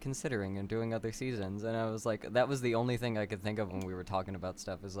think of considering and doing other seasons? And I was like, that was the only thing I could think of when we were talking about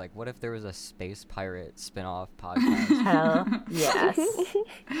stuff, is like, what if there was a space pirate spin-off podcast? Hell yes.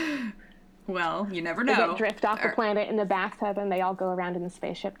 Well, you never They know. get drift off the planet in the bathtub, and they all go around in the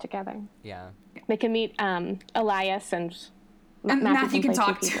spaceship together. Yeah. They can meet Elias and Matthew can play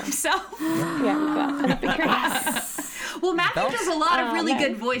talk two to people. himself. Yeah, that'd be great. Well, Matthew does a lot of really man.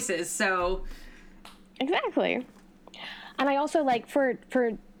 good voices, so... Exactly. And I also like for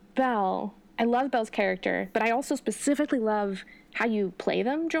Belle, I love Belle's character, but I also specifically love how you play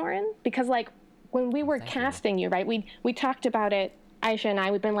them, Joran, because like when we were casting you, right? We talked about it. Aisha and I,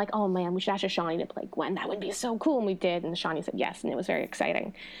 we've been like, oh man, we should ask Shani to play Gwen. That would be so cool. And we did. And Shani said yes. And it was very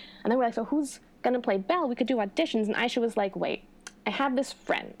exciting. And then we're like, so who's going to play Belle? We could do auditions. And Aisha was like, wait, I have this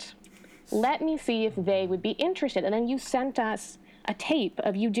friend. Let me see if they would be interested. And then you sent us a tape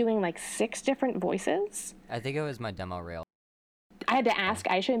of you doing like 6 different voices. I think it was my demo reel. I had to ask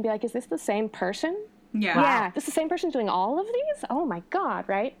Aisha and be like, is this the same person? Yeah. Yeah, this is the same person doing all of these? Oh my God,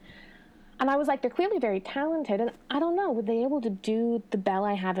 right? And I was like, they're clearly very talented, and I don't know, would they be able to do the Belle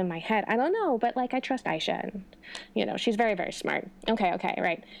I have in my head? I don't know, but like I trust Aisha, and you know, she's very, very smart. Okay,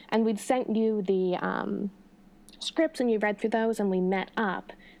 right. And we'd sent you the scripts, and you read through those, and we met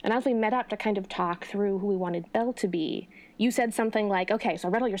up. And as we met up to kind of talk through who we wanted Belle to be, you said something like, okay, so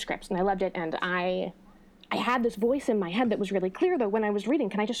I read all your scripts, and I loved it, and I had this voice in my head that was really clear, though, when I was reading.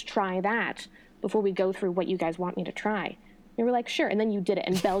 Can I just try that before we go through what you guys want me to try? You were like, sure, and then you did it,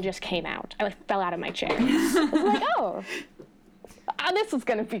 and Belle just came out. I like fell out of my chair. I was like, oh, this is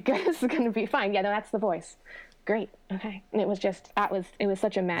gonna be good. This is gonna be fine. Yeah, no, that's the voice. Great. Okay. And it was just it was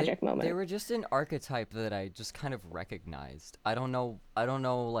such a magic moment. They were just an archetype that I just kind of recognized. I don't know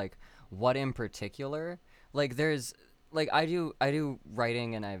like what in particular. Like there's like I do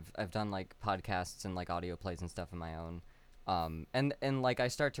writing, and I've done like podcasts and like audio plays and stuff of my own. And like I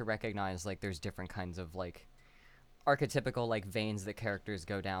start to recognize like there's different kinds of like archetypical like veins that characters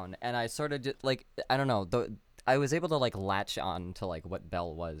go down, and I sort of just like I don't know, I was able to like latch on to like what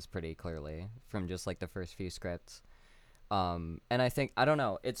Belle was pretty clearly from just like the first few scripts. And I think I don't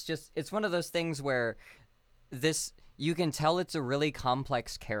know, it's one of those things where you can tell it's a really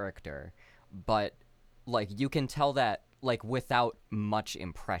complex character, but like you can tell that like without much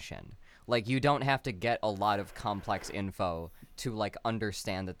impression. Like, you don't have to get a lot of complex info to, like,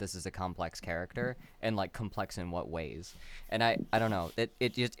 understand that this is a complex character, and, like, complex in what ways. And I don't know.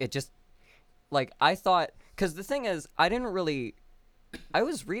 It just, like, I thought, because the thing is, I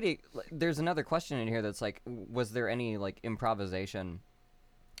was reading, there's another question in here that's, like, was there any, like, improvisation?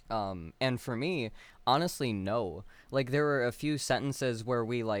 And for me, honestly, no. Like, there were a few sentences where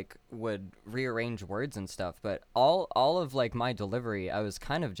we, like, would rearrange words and stuff, but all of, like, my delivery, I was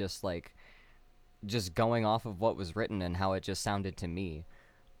kind of just, like, just going off of what was written and how it just sounded to me.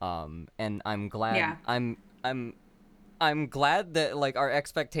 And I'm glad, yeah. I'm glad that, like, our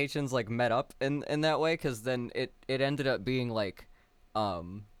expectations, like, met up in that way, because then it ended up being, like, I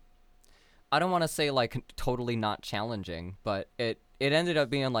don't want to say, like, totally not challenging, but it it ended up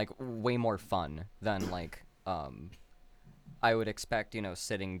being like way more fun than like I would expect, you know,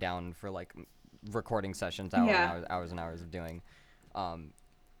 sitting down for like recording sessions hours and hours of doing.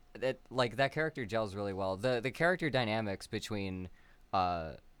 That character gels really well. The character dynamics between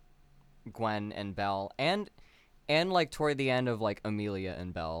Gwen and Belle and like toward the end of like Amelia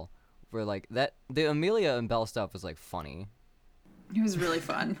and Belle were like that. The Amelia and Belle stuff was like funny. It was really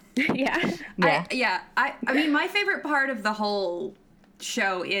fun. Yeah. I mean, my favorite part of the whole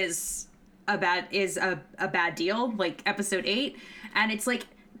show is a bad deal, like episode 8, and it's like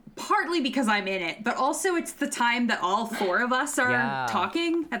partly because I'm in it, but also it's the time that all 4 of us are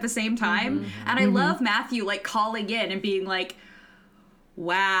talking at the same time, and I love Matthew like calling in and being like,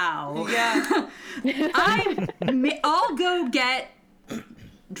 "Wow, Yeah, I'll go get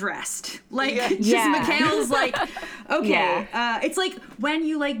dressed." Like, just Mikhail's like, okay. It's like when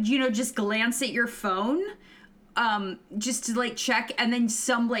you like, you know, just glance at your phone, just to like check, and then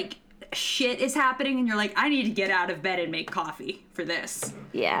some like shit is happening, and you're like, I need to get out of bed and make coffee for this.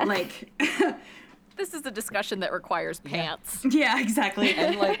 Yeah. Like, This is a discussion that requires pants. yeah, exactly.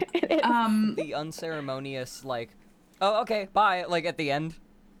 and like the unceremonious like, oh okay, bye. Like at the end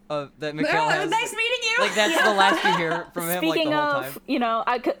of that Mikhail has. Nice meeting you. Like that's the last you hear from him. Speaking like the whole of, time. you know,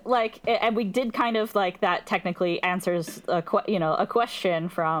 I could like, and we did kind of like that. Technically, answers a question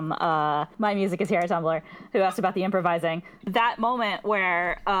from My Music Is Here at Tumblr, who asked about the improvising. That moment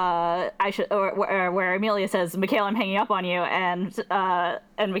where where Amelia says, "Mikhail, I'm hanging up on you," and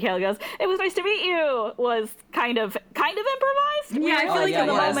Mikhail goes, "It was nice to meet you," was kind of improvised. Yeah, I feel like it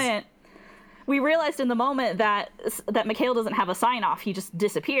was. Moment, we realized in the moment that Mikhail doesn't have a sign-off. He just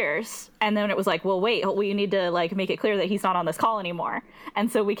disappears. And then it was like, well, wait, we need to like make it clear that he's not on this call anymore. And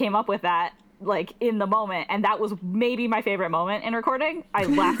so we came up with that like in the moment. And that was maybe my favorite moment in recording. I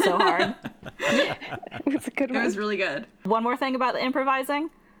laughed so hard. It was a good one. It was really good. One more thing about the improvising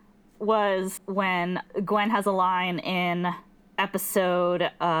was when Gwen has a line in episode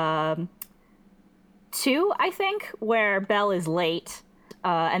 2, I think, where Belle is late.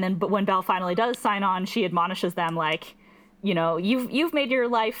 But when Belle finally does sign on, she admonishes them like, you know, you've made your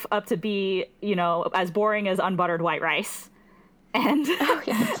life up to be, you know, as boring as unbuttered white rice, and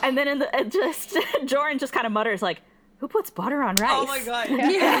and then Joran just kind of mutters like, who puts butter on rice? Oh my god!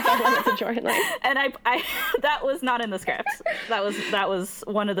 Yeah. That's a Joran line. And I that was not in the script. That was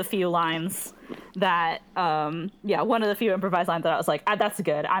one of the few lines that one of the few improvised lines that I was like, that's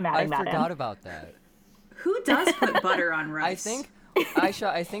good. I'm adding that in. I forgot about that. Who does put butter on rice? I think. Aisha,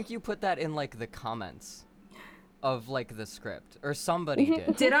 I think you put that in like the comments of like the script, or somebody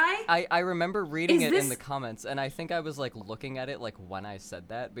did. Did I? I remember reading it in the comments, and I think I was like looking at it like when I said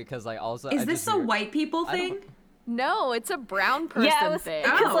that, because I also Is this a white people thing? No, it's a brown person thing.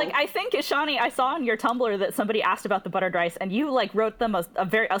 Because Oh. like I think Ishani, I saw on your Tumblr that somebody asked about the buttered rice, and you like wrote them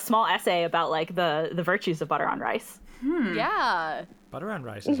a small essay about like the virtues of butter on rice. Yeah. Butter on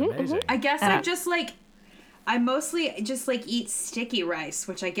rice is amazing. I guess I mostly just like eat sticky rice,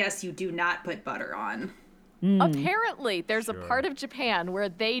 which I guess you do not put butter on. Apparently, there's a part of Japan where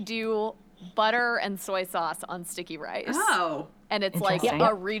they do butter and soy sauce on sticky rice. Oh. And it's like Interesting.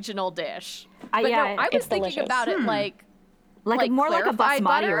 a regional dish. Yeah, But no, I was it's thinking delicious. about it like more like a clarified basmati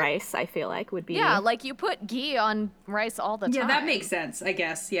butter? rice. I feel like would be. Yeah, like you put ghee on rice all the time. Yeah, that makes sense, I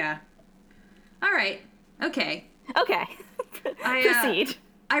guess. Yeah. All right. Okay. Okay. Proceed.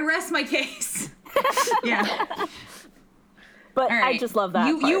 I rest my case. Yeah. But All right. I just love that.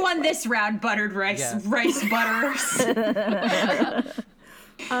 You part. won this round, buttered rice. Yeah. Rice butters.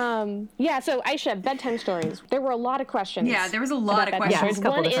 So Aisha, bedtime stories. There were a lot of questions. Yeah, there was a lot of about questions. bedtime Yeah, stories. a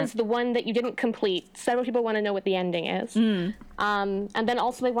couple One different. is the one that you didn't complete. Several people want to know what the ending is. And then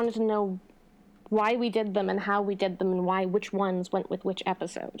also they wanted to know why we did them and how we did them and which ones went with which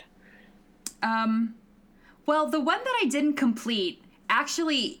episode. Well, the one that I didn't complete,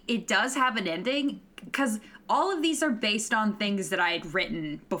 actually, it does have an ending, because all of these are based on things that I had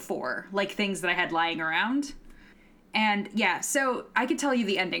written before, like things that I had lying around. And yeah, so I could tell you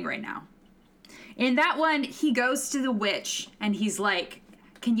the ending right now. In that one, he goes to the witch and he's like,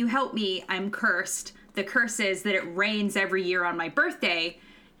 "Can you help me? I'm cursed. The curse is that it rains every year on my birthday."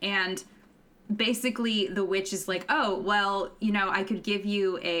 And basically the witch is like, "Oh, well, you know, I could give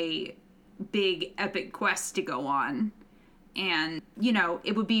you a big epic quest to go on. And, you know,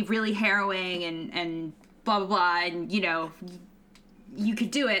 it would be really harrowing and blah, blah, blah. And, you know, you could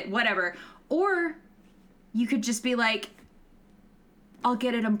do it, whatever. Or you could just be like, I'll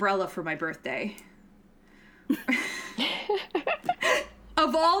get an umbrella for my birthday."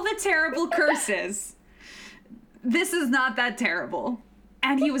 Of all the terrible curses, this is not that terrible.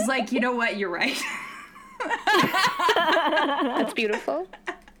 And he was like, "You know what? You're right." That's beautiful.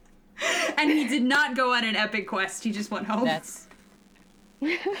 And he did not go on an epic quest. He just went home. That's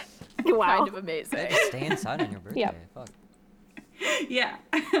Wow. Kind of amazing. stay inside on your birthday. Yep. Fuck. Yeah.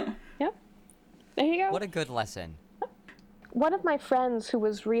 Yep. There you go. What a good lesson. One of my friends who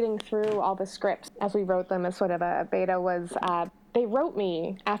was reading through all the scripts as we wrote them as sort of a beta was, they wrote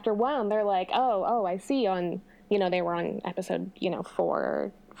me after one. They're like, oh, I see on, they were on episode, 4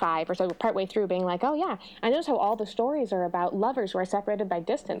 or 5 or so, partway through, being like, oh yeah, I notice how all the stories are about lovers who are separated by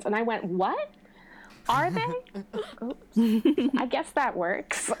distance. And I went, what? Are they? Oops. I guess that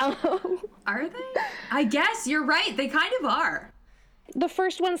works. Are they? I guess you're right. They kind of are. The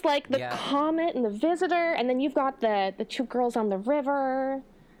first one's like the Yeah. comet and the visitor, and then you've got the two girls on the river,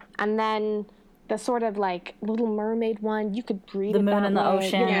 and then the sort of like Little Mermaid one. You could read The it moon that and the way.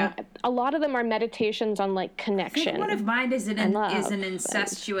 ocean. Yeah. A lot of them are meditations on like I connection. think one of mine is an love,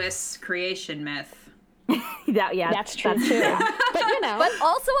 incestuous creation myth. That's true too. But But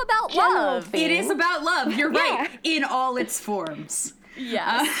also about general love. theme. It is about love. You're right. Yeah. In all its forms.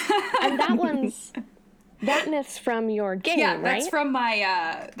 Yes. And that myth's from your game, Yeah, right? that's from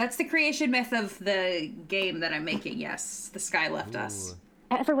my, that's the creation myth of the game that I'm making, yes. The Sky Left Us.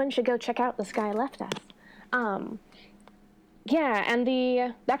 Everyone should go check out The Sky Left Us. Yeah, and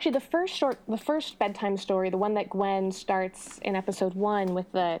the first bedtime story, the one that Gwen starts in episode 1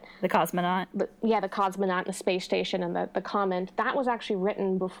 with The cosmonaut. the cosmonaut and the space station and the comment, that was actually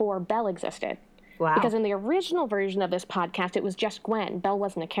written before Belle existed. Wow. Because in the original version of this podcast, it was just Gwen. Belle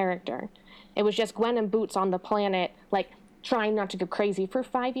wasn't a character. It was just Gwen and Boots on the planet, like, trying not to go crazy for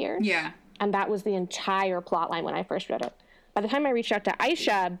 5 years. Yeah. And that was the entire plotline when I first wrote it. By the time I reached out to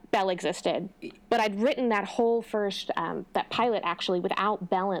Aisha, Belle existed. But I'd written that whole first, that pilot, actually, without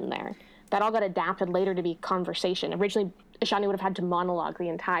Belle in there. That all got adapted later to be conversation. Originally, Ishani would have had to monologue the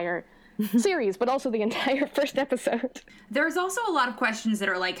entire series, but also the entire first episode. There's also a lot of questions that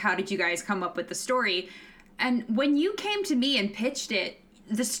are like, how did you guys come up with the story? And when you came to me and pitched it,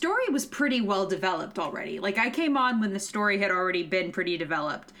 the story was pretty well developed already. Like, I came on when the story had already been pretty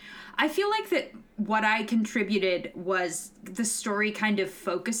developed. I feel like that what I contributed was the story kind of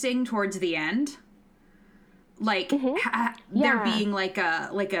focusing towards the end. Like, there being like a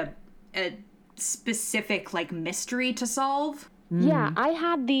specific like mystery to solve. Yeah, I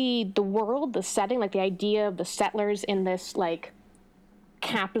had the world, the setting, like the idea of the settlers in this like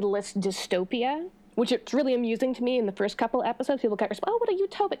capitalist dystopia, which it's really amusing to me in the first couple episodes. People get, oh, what a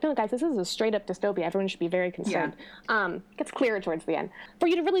utopic. No, guys, this is a straight up dystopia. Everyone should be very concerned. Gets clearer towards the end. For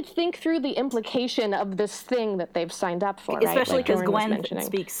you to really think through the implication of this thing that they've signed up for, Especially right? because Like Lauren was Gwen mentioning.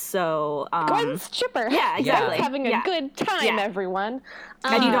 speaks so... Gwen's chipper. Yeah, exactly. Gwen's having a Yeah. good time, Yeah. everyone.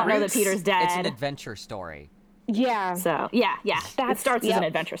 and you don't know that Roots. Peter's dead. It's an adventure story. Yeah. So, yeah. It That's- starts as yep. an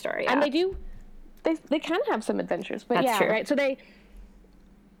adventure story. Yeah. And they kind of have some adventures, but That's yeah, true. right. So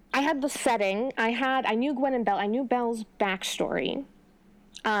I had the setting. I knew Gwen and Belle. I knew Belle's backstory.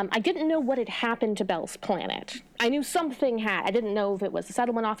 I didn't know what had happened to Belle's planet. I knew something had. I didn't know if it was the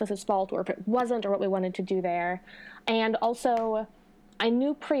settlement office's fault or if it wasn't, or what we wanted to do there. And also, I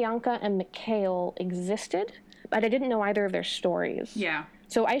knew Priyanka and Mikhail existed, but I didn't know either of their stories. Yeah.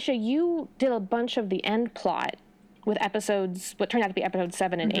 So, Aisha, you did a bunch of the end plot with episodes, what turned out to be episodes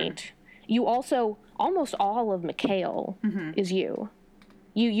 7 and 8. You also, almost all of Mikhail is you.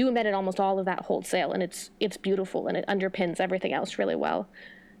 You embedded almost all of that wholesale, and it's beautiful, and it underpins everything else really well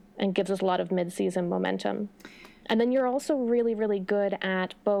and gives us a lot of mid-season momentum. And then you're also really, really good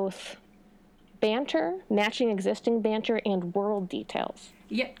at both banter, matching existing banter, and world details.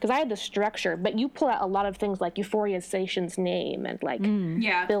 Yeah. Because I had the structure, but you pull out a lot of things like Euphoria Station's name and like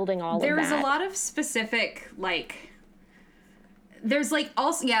Yeah. building all There of that. was a lot of specific like there's like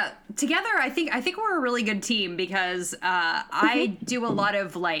also together I think we're a really good team because I do a lot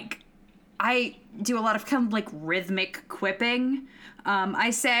of kind of like rhythmic quipping. I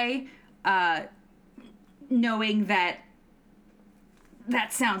say knowing that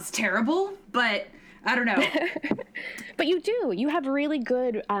sounds terrible, but I don't know. But you do. You have really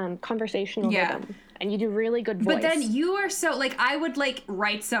good conversational rhythm. And you do really good voice. But then you are so, like, I would, like,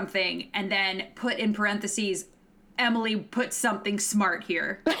 write something and then put in parentheses, Emily put something smart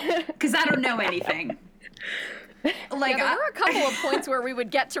here. Because I don't know anything. Like, Yeah, there were a couple of points where we would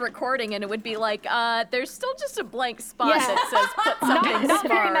get to recording and it would be like, there's still just a blank spot Yeah. that says put something not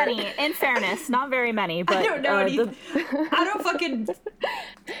very smart. many. In fairness, not very many. But I don't know anything. the- I don't fucking...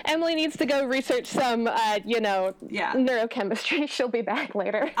 Emily needs to go research some, Yeah. neurochemistry. She'll be back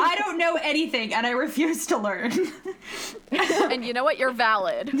later. I don't know anything, and I refuse to learn. And you know what? You're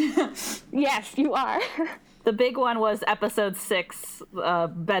valid. Yes, you are. The big one was episode 6,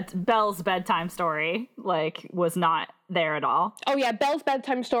 Belle's bedtime story, like, was not there at all. Oh yeah, Belle's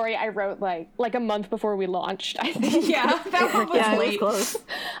bedtime story I wrote like a month before we launched, I think. Yeah, that one was late. It was close.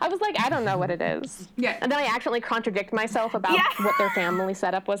 I was like, I don't know what it is. Yeah. And then I accidentally contradict myself about what their family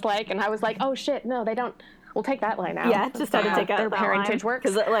setup was like, and I was like, oh shit, no, they don't. We'll take that line out. Yeah, just had to take out their that parentage line, works.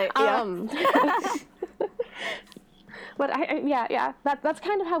 'cause it, like, But that's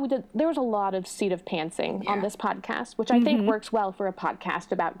kind of how we did. There was a lot of seat of pantsing on this podcast, which I think works well for a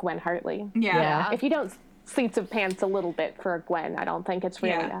podcast about Gwen Hartley. Yeah. If you don't seats of pants a little bit for Gwen, I don't think it's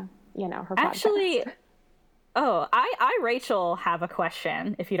really her podcast. Actually, I Rachel have a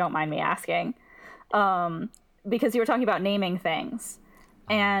question, if you don't mind me asking, because you were talking about naming things,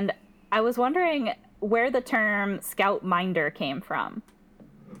 and I was wondering where the term scout minder came from.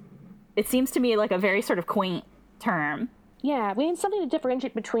 It seems to me like a very sort of quaint term. Yeah, we need something to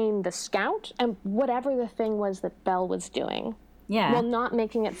differentiate between the scout and whatever the thing was that Belle was doing. Yeah. While not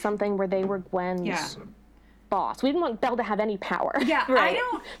making it something where they were Gwen's boss. We didn't want Belle to have any power. Yeah, Right.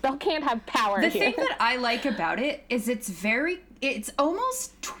 Belle can't have power The here. thing that I like about it is it's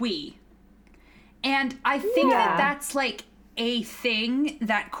almost twee. And I think that that's like a thing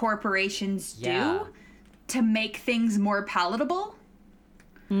that corporations do to make things more palatable.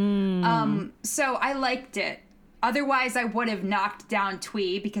 So I liked it. Otherwise, I would have knocked down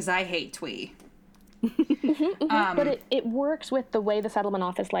twee because I hate twee. But it works with the way the settlement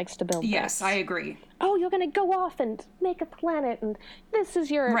office likes to build Yes, this. I agree. Oh, you're going to go off and make a planet, and this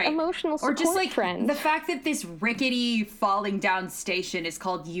is your emotional support Or just like friend. the fact that this rickety falling down station is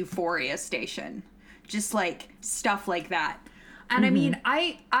called Euphoria Station. Just like stuff like that. And I mean,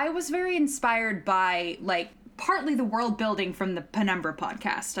 I was very inspired by like partly the world building from the Penumbra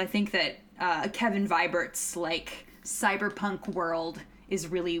podcast. I think that Kevin Vibert's like cyberpunk world is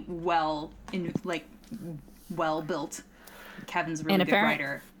really well built. Kevin's a really good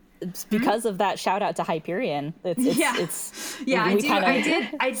writer. It's because of that shout out to Hyperion. I did. Slid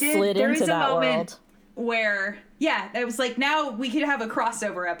there into was a that moment world where it was like, now we could have a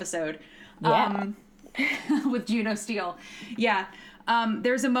crossover episode. With Juno Steel. Yeah.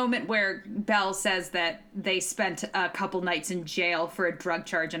 There's a moment where Belle says that they spent a couple nights in jail for a drug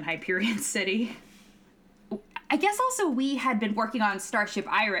charge in Hyperion City. I guess also we had been working on Starship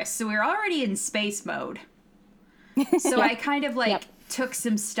Iris, so we were already in space mode. So I kind of took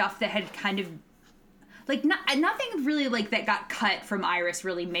some stuff that had kind of nothing really like that got cut from Iris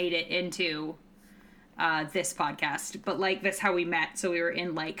really made it into this podcast, but like that's how we met. So we were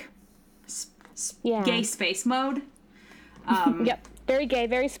in like gay space mode. Yep, very gay,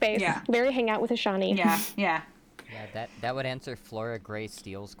 very space, very hang out with Ashani. Yeah, that would answer Flora Gray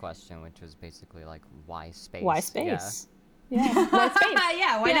Steele's question, which was basically like, why space? Why space? Yeah, why space?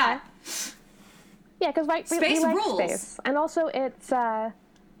 Yeah, why not? Yeah, because space we like rules. Space. And also it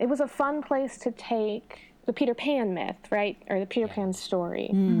was a fun place to take the Peter Pan myth, right? Or the Peter Pan story.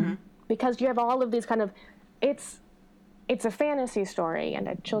 Mm-hmm. Because you have all of these kind of, it's a fantasy story and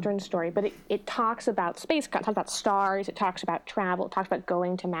a children's story, but it talks about space, it talks about stars, it talks about travel, it talks about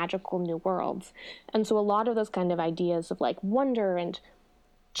going to magical new worlds. And so a lot of those kind of ideas of like wonder and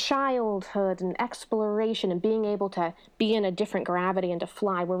childhood and exploration and being able to be in a different gravity and to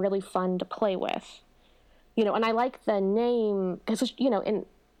fly were really fun to play with. And I like the name because, in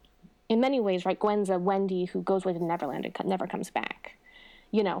many ways, right, Gwen's a Wendy who goes away to Neverland and never comes back.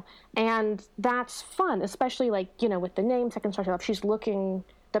 And that's fun, especially like, with the name Second Star Love, she's looking,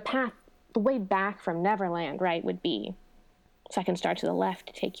 the way back from Neverland, right, would be second star to the left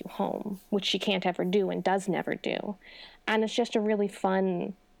to take you home, which she can't ever do and does never do. And it's just a really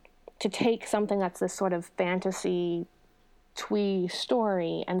fun to take something that's this sort of fantasy twee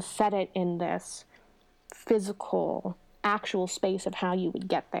story and set it in this physical, actual space of how you would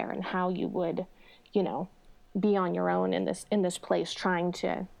get there and how you would, be on your own in this place trying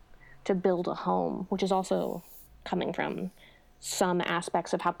to build a home, which is also coming from some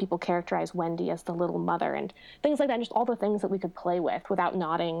aspects of how people characterize Wendy as the little mother and things like that, and just all the things that we could play with without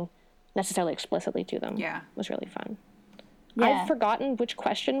nodding necessarily explicitly to them. Yeah. Was really fun. Yeah. I've forgotten which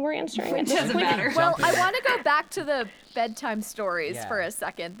question we're answering. It doesn't matter. Well, I want to go back to the bedtime stories for a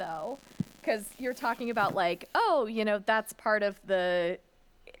second, though, because you're talking about like, that's part of the,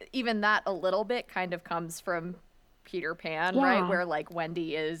 even that a little bit kind of comes from Peter Pan, right? Where like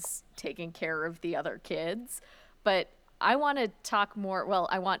Wendy is taking care of the other kids. But I want to talk more,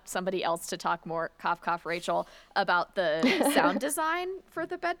 I want somebody else to talk more, cough, cough, Rachel, about the sound design for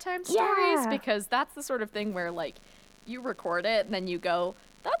the bedtime stories, because that's the sort of thing where like you record it and then you go,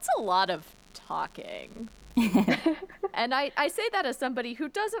 that's a lot of talking. And I say that as somebody who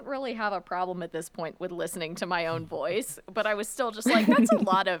doesn't really have a problem at this point with listening to my own voice, but I was still just like, that's a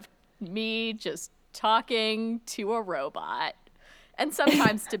lot of me just talking to a robot. And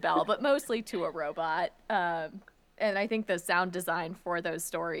sometimes to Belle, but mostly to a robot. And I think the sound design for those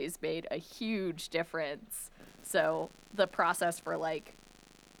stories made a huge difference. So the process for like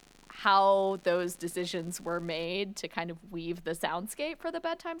how those decisions were made to kind of weave the soundscape for the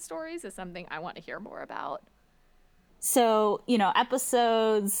bedtime stories is something I want to hear more about. So,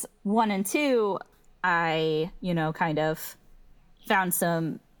 episodes 1 and 2, I, kind of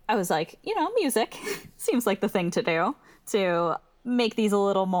found I was like, music seems like the thing to do to make these a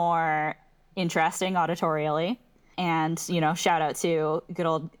little more interesting auditorially. And, shout out to good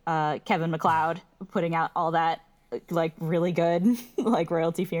old Kevin MacLeod putting out all that like really good like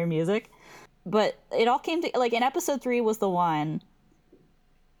royalty free music. But it all came to like in episode 3 was the one.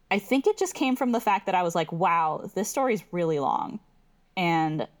 I think it just came from the fact that I was like, wow, this story's really long.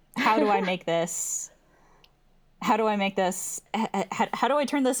 And how do I make this? How do I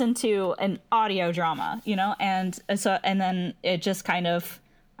turn this into an audio drama, And then it just kind of,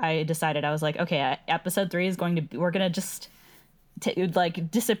 I decided, I was like, okay, episode 3 is we're going to just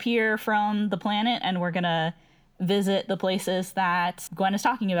disappear from the planet, and we're going to visit the places that Gwen is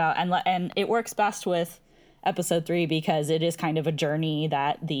talking about. And it works best with episode 3 because it is kind of a journey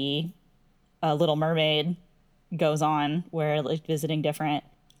that the Little Mermaid goes on, where like visiting different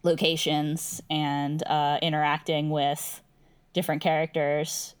locations and interacting with different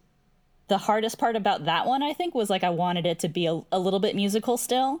characters. The hardest part about that one, I think, was like I wanted it to be a little bit musical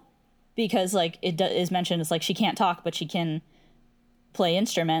still, because like it is mentioned, it's like she can't talk, but she can play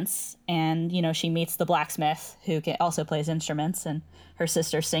instruments, and she meets the blacksmith who also plays instruments, and her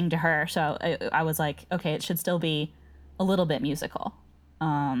sisters sing to her. So I was like, okay, it should still be a little bit musical.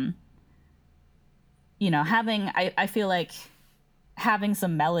 I feel like having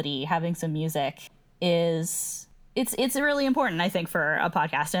some melody, having some music it's really important, I think, for a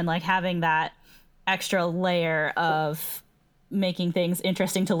podcast, and like having that extra layer of making things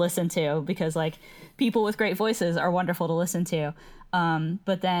interesting to listen to, because like people with great voices are wonderful to listen to.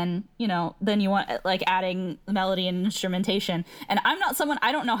 But then you want like adding melody and instrumentation. And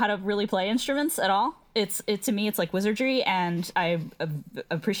I don't know how to really play instruments at all. To me, it's like wizardry, and I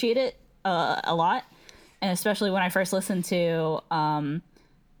appreciate it a lot. And especially when I first listened to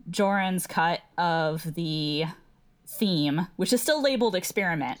Joran's cut of the theme, which is still labeled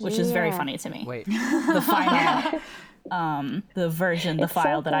experiment, which is very funny to me. Wait. The final, the version, the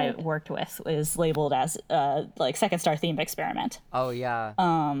file so that I worked with is labeled as like Second Star themed experiment. Oh yeah.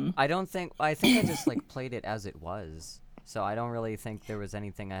 I think I just like played it as it was. So I don't really think there was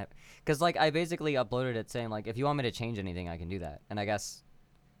anything because like I basically uploaded it saying like, if you want me to change anything, I can do that. And I guess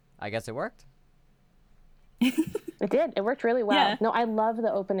it worked. It did. It worked really well. Yeah. No, I love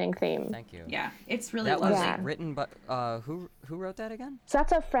the opening theme. Thank you. Yeah, it's really that lovely. was written, but who wrote that again? So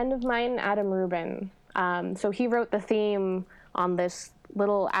that's a friend of mine, Adam Rubin. So he wrote the theme on this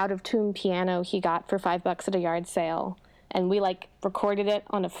little out-of-tune piano he got for $5 at a yard sale. And we like recorded it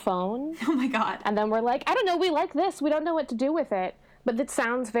on a phone. Oh my God. And then we're like, I don't know, we like this. We don't know what to do with it. But it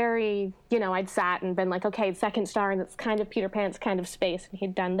sounds very, I'd sat and been like, okay, Second Star, and it's kind of Peter Pan, it's kind of space. And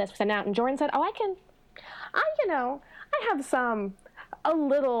he'd done this. And Jordan said, I have a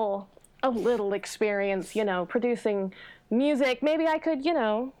little experience, producing music. Maybe I could,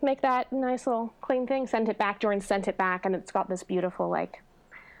 make that nice little clean thing, send it back. Jordan sent it back, and it's got this beautiful, like,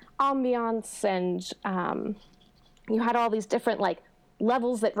 ambiance, and you had all these different, like,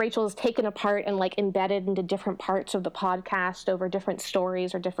 levels that Rachel has taken apart and, like, embedded into different parts of the podcast over different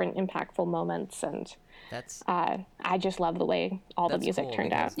stories or different impactful moments, and that's I just love the way all the music cool,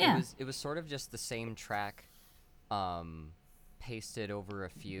 turned out. Yeah. It was sort of just the same track pasted over a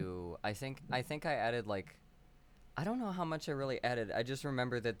few. I think I added like, I don't know how much I really added. I just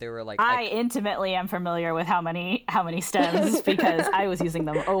remember that they were like, I intimately am familiar with how many stems because I was using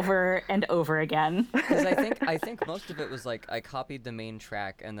them over and over again. Because I think most of it was like I copied the main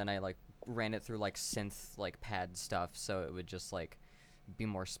track and then I like ran it through like synth like pad stuff, so it would just like be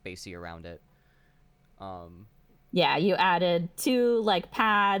more spacey around it. Yeah, you added 2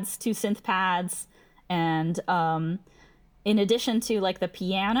 synth pads, and in addition to like the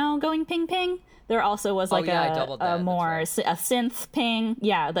piano going ping ping, there also was like a more a synth ping.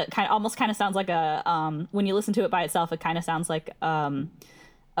 Yeah, that almost sounds like a when you listen to it by itself, it kind of sounds like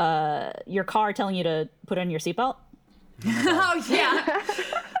your car telling you to put on your seatbelt. Oh yeah.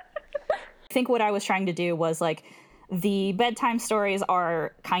 I think what I was trying to do was like the bedtime stories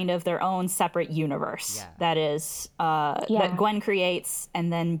are kind of their own separate universe that is that Gwen creates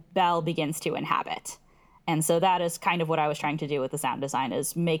and then Belle begins to inhabit. And so that is kind of what I was trying to do with the sound design,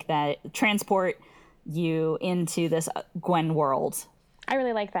 is make that transport you into this Gwen world. I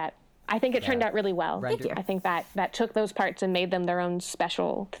really like that. I think it turned out really well. Thank you. I think that took those parts and made them their own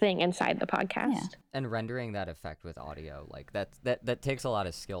special thing inside the podcast. Yeah. And rendering that effect with audio, like that takes a lot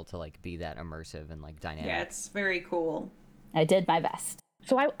of skill to like be that immersive and like dynamic. Yeah, it's very cool. I did my best.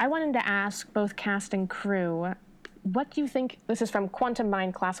 So I wanted to ask both cast and crew, what do you think, this is from Quantum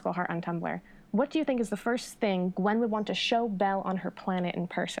Mind Classical Heart on Tumblr, what do you think is the first thing Gwen would want to show Belle on her planet in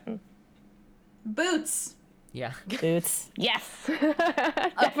person? Boots. Yeah. Boots. Yes.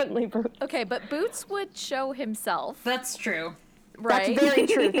 Definitely Boots. Okay, but Boots would show himself, That's true. right? That's very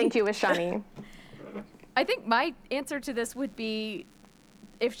true. Thank you, Ishani. I think my answer to this would be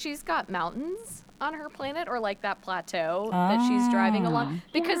if she's got mountains on her planet or like that plateau that she's driving along.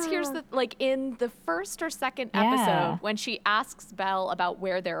 Because here's the, like in the first or second episode when she asks Belle about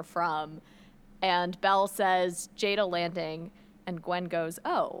where they're from and Belle says Jada Landing and Gwen goes,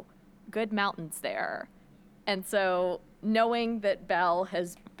 oh, good mountains there. And so knowing that Belle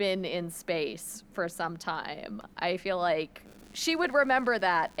has been in space for some time, I feel like she would remember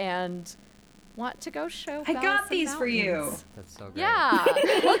that and want to go show I Belle got some these for you. mountains. That's so great. Yeah.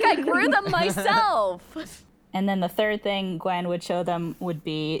 Look, I grew them myself. And then the third thing Gwen would show them would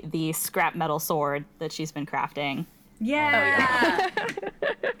be the scrap metal sword that she's been crafting. Yeah.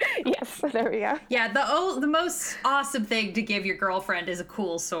 Yes, there we go. Yeah, the most awesome thing to give your girlfriend is a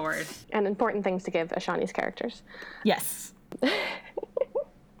cool sword. And important things to give Ashani's characters. Yes.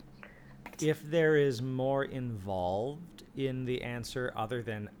 If there is more involved in the answer other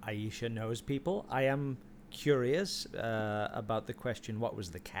than Aisha knows people, I am curious about the question, what was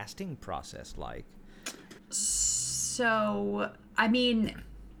the casting process like? So, I mean,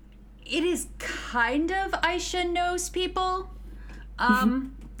 it is kind of Aisha knows people,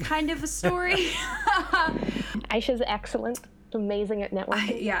 kind of a story. Aisha's excellent, amazing at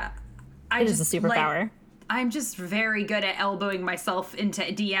networking. I It is a superpower. Like, I'm just very good at elbowing myself into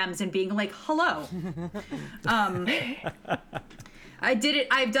DMs and being like, hello. I did it.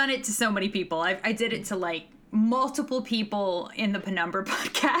 I've done it to so many people. I did it to like multiple people in the Penumbra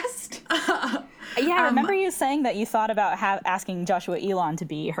podcast. Yeah, I remember you saying that you thought about asking Joshua Elon to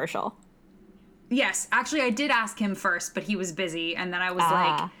be Herschel. Yes, actually, I did ask him first, but he was busy, and then I was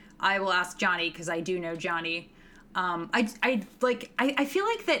like, I will ask Johnny because I do know Johnny. I feel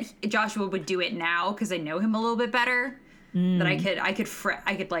like that Joshua would do it now because I know him a little bit better. That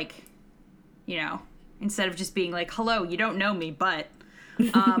I could like, you know, instead of just being like, hello, you don't know me, but,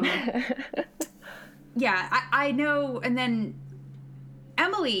 yeah, I know. And then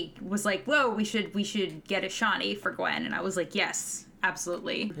Emily was like, whoa, we should get a Shawnee for Gwen. And I was like, yes,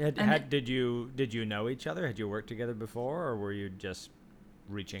 absolutely. Did you know each other? Had you worked together before, or were you just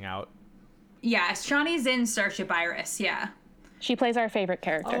reaching out? Yeah, Shawnee's in Starship Iris, yeah. She plays our favorite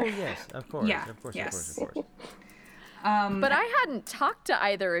character. Oh, yes, of course. Yeah, Of course. But I hadn't talked to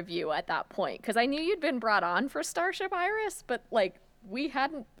either of you at that point because I knew you'd been brought on for Starship Iris, but like we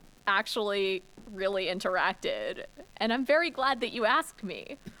hadn't actually really interacted. And I'm very glad that you asked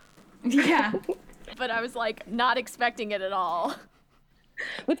me. Yeah. But I was like not expecting it at all.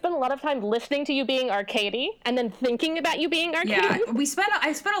 We spent a lot of time listening to you being Arcady and then thinking about you being Arcady. Yeah,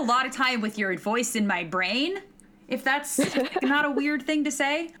 I spent a lot of time with your voice in my brain, if that's not a weird thing to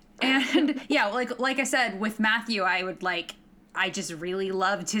say. And yeah, like I said, with Matthew, I just really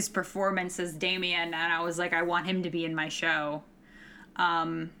loved his performance as Damien, and I was like, I want him to be in my show.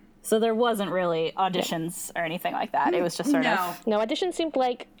 So there wasn't really auditions or anything like that. It was just sort of... No, auditions seemed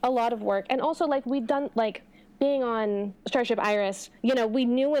like a lot of work. And also, like, we'd done, like, being on Starship Iris, you know, we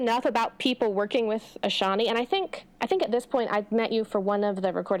knew enough about people working with Ashani. And I think at this point, I'd met you for one of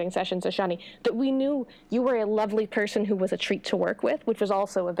the recording sessions, Ashani, that we knew you were a lovely person who was a treat to work with, which was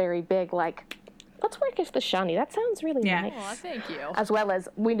also a very big, like, let's work as the Shani. That sounds really nice. Aw, thank you. As well as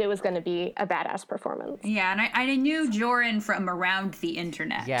we knew it was going to be a badass performance. Yeah, and I knew Joran from around the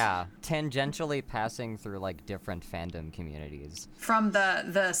internet. Yeah, tangentially passing through like different fandom communities. From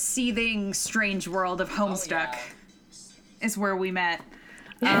the seething, strange world of Homestuck is where we met.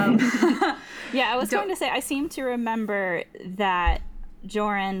 Yeah, I was going to say, I seem to remember that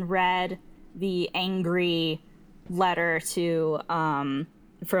Joran read the angry letter to...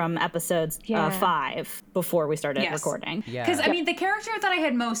 from episodes 5 before we started recording. Yeah. Because, I mean, the character that I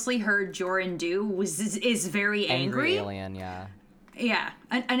had mostly heard Joran do is very angry. Alien, yeah. Yeah,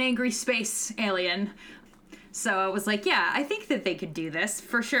 an angry space alien. So I was like, yeah, I think that they could do this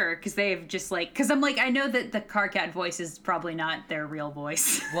for sure. Because they've just like, because I'm like, I know that the Karkat voice is probably not their real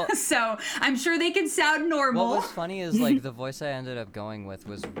voice. Well, so I'm sure they can sound normal. What was funny is like the voice I ended up going with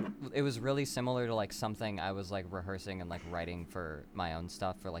it was really similar to like something I was like rehearsing and like writing for my own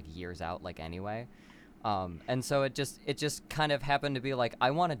stuff for like years out, like anyway. And so it just kind of happened to be like,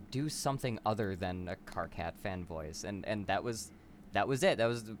 I want to do something other than a Karkat fan voice. And that was it. That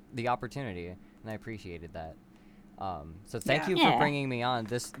was the opportunity. And I appreciated that. So thank you for bringing me on.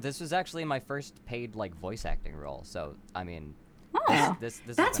 This was actually my first paid like voice acting role. So I mean, this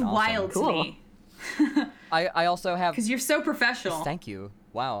that's wild awesome. To me. I also have, because you're so professional. Thank you.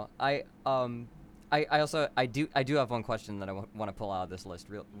 Wow. I do have one question that I want to pull out of this list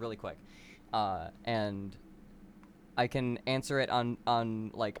really quick, and I can answer it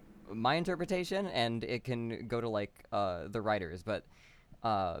on like my interpretation, and it can go to like the writers, but.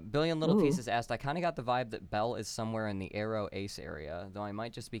 Billion Little Pieces asked, I kind of got the vibe that Belle is somewhere in the Arrow Ace area, though I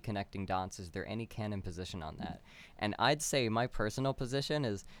might just be connecting dots. Is there any canon position on that? And I'd say my personal position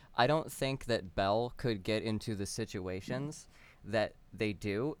is I don't think that Belle could get into the situations that they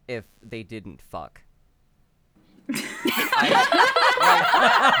do if they didn't fuck. Been to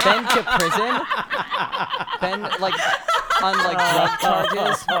prison? Been, like, on, like, drug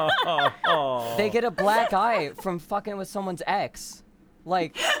charges? They get a black eye from fucking with someone's ex.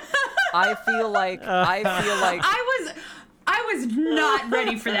 Like, I feel like I was not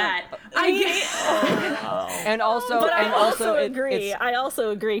ready for that. I also agree. I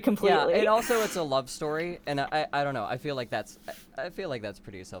also agree completely. Yeah, and also it's a love story, and I don't know. I feel like that's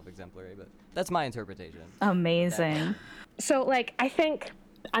pretty self-exemplary, but that's my interpretation. Amazing. So, like, I think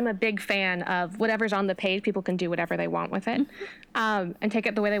I'm a big fan of whatever's on the page. People can do whatever they want with it, and take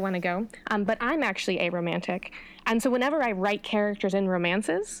it the way they want to go. But I'm actually aromantic, and so whenever I write characters in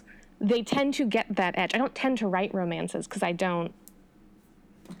romances, they tend to get that edge. I don't tend to write romances because I don't.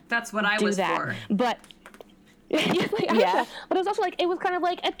 That's what I was for. But yeah. But it was also like, it was kind of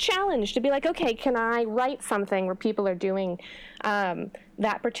like a challenge to be like, okay, can I write something where people are doing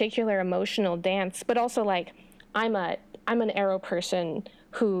that particular emotional dance? But also like, I'm an Arrow person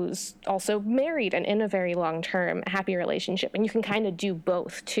who's also married and in a very long-term happy relationship, and you can kind of do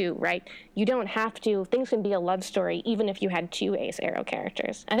both too, right? You don't have to, things can be a love story even if you had two Ace Arrow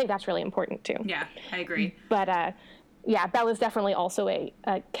characters. I think that's really important too. Yeah, I agree. But yeah, Belle is definitely also a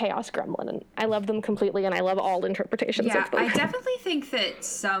chaos gremlin, and I love them completely, and I love all interpretations of them. I definitely think that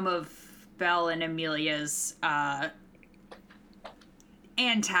some of Belle and Amelia's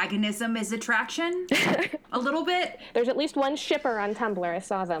antagonism is attraction a little bit. There's at least one shipper on Tumblr. I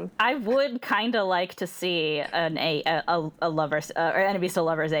saw them. I would kind of like to see a lovers or enemies to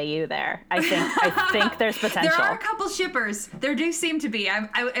lovers AU there. I think there's potential. There are a couple shippers. There do seem to be. I'm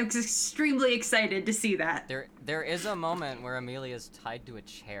extremely excited to see that. There is a moment where Amelia's tied to a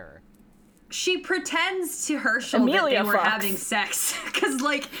chair. She pretends to Herschel that they were having sex, because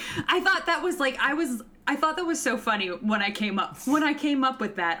like I thought that was so funny when I came up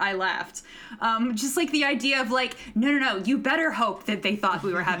with that. I laughed. Just like the idea of like, no, you better hope that they thought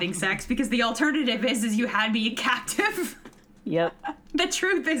we were having sex, because the alternative is you had me captive. Yep. The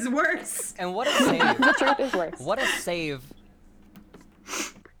truth is worse. And what a save. The truth is worse. What a save.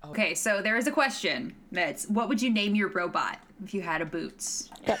 Okay, so there is a question that's, what would you name your robot if you had a Boots?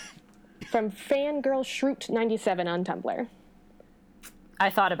 Yep. From Fangirl Shroot 97 on Tumblr. I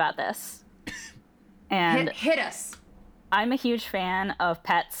thought about this. And hit us. I'm a huge fan of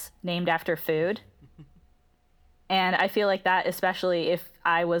pets named after food. And I feel like that, especially if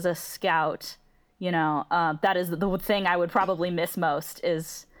I was a scout, that is the thing I would probably miss most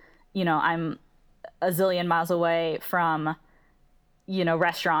is, I'm a zillion miles away from,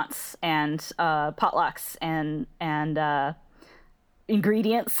 restaurants and potlucks and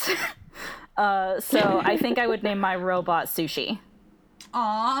ingredients. So I think I would name my robot Sushi.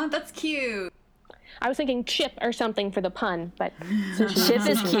 Aw, that's cute. I was thinking Chip or something for the pun, but Chip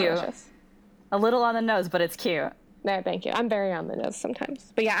is cute. Delicious. A little on the nose, but it's cute. No, thank you. I'm very on the nose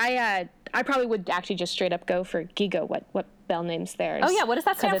sometimes. But yeah, I probably would actually just straight up go for Gigo, what Belle names theirs. Oh yeah, what does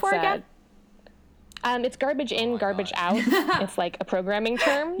that stand for again? It's garbage in, garbage out. It's like a programming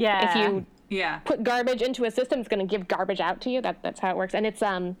term. Yeah. If you put garbage into a system, it's going to give garbage out to you. That's how it works. And it's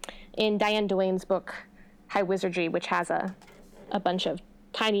in Diane Duane's book, High Wizardry, which has a bunch of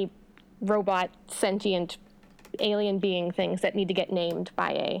tiny robot, sentient, alien being things that need to get named by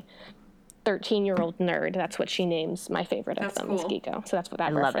a 13-year-old nerd. That's what she names my favorite of them, is Gigo. So that's what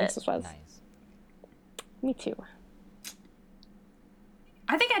that reference was. Nice. Me too.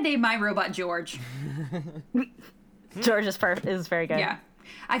 I think I'd name my robot George. George is very good. Yeah.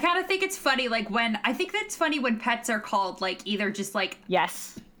 I kind of think it's funny, like, when pets are called, like, either just, like,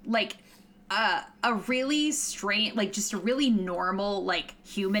 Yes. like, a really strange, like, just a really normal, like,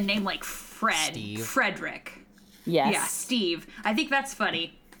 human name, like Steve. Frederick. Yes. Yeah, Steve. I think that's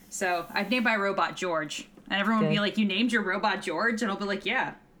funny. So I'd name my robot George. And everyone would be like, you named your robot George? And I'll be like,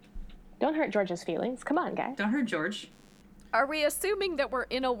 yeah. Don't hurt George's feelings. Come on, guys. Don't hurt George. Are we assuming that we're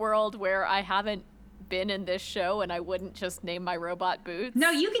in a world where I haven't been in this show and I wouldn't just name my robot Boots?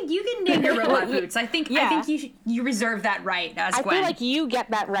 No, you can name your robot Boots. I think you reserve that right as Gwen. I feel like you get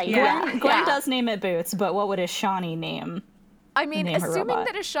that right. Yeah. Gwen does name it Boots, but what would Ishani name? I mean, Name her assuming robot.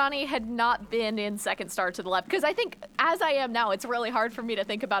 that Ishani had not been in Second Star to the Left, because I think as I am now, it's really hard for me to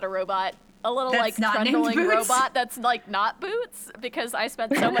think about a robot, a little That's like not named trundling Boots. robot that's like not Boots, because I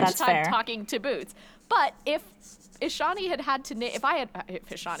spent so much That's time fair. talking to Boots. But if Ishani had to name, if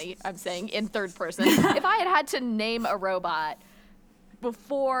Ishani, I'm saying in third person, if I had to name a robot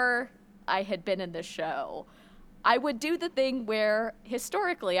before I had been in the show, I would do the thing where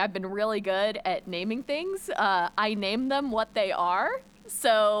historically I've been really good at naming things. I name them what they are.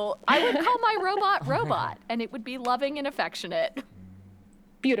 So I would call my robot, and it would be loving and affectionate.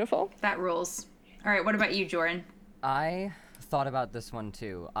 Beautiful. That rules. All right, what about you, Jordan? I thought about this one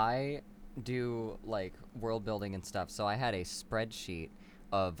too. I do like world building and stuff, so I had a spreadsheet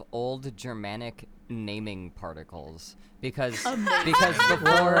of old Germanic naming particles because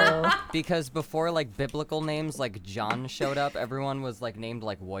before like biblical names like John showed up, everyone was like named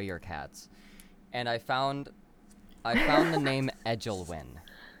like warrior cats, and I found the name Edgelwyn,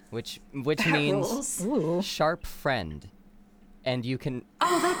 which means rules. sharp friend, and you can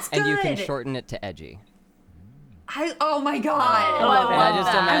That's good. and you can shorten it to edgy. Oh my god. And I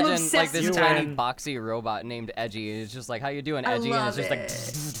just I'm imagine obsessed like this with tiny that. boxy robot named Edgy. It's just like, how you doing, I Edgy? And it's love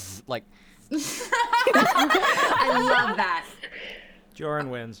just like I love that. Joran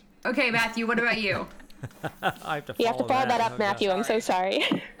wins. Okay, Matthew, what about you? I have to You have to follow that up, Oh, Matthew. God. I'm so sorry.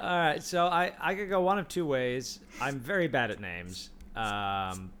 All right, so I could go one of two ways. I'm very bad at names,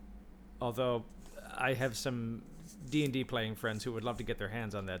 although I have some D&D playing friends who would love to get their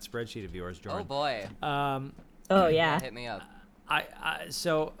hands on that spreadsheet of yours, Jordan. oh boy, Oh, yeah. hit me up.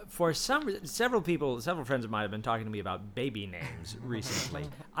 So for several friends of mine have been talking to me about baby names recently.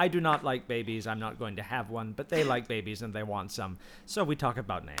 I do not like babies. I'm not going to have one, but they like babies and they want some. So we talk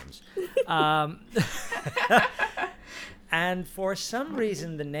about names. And for some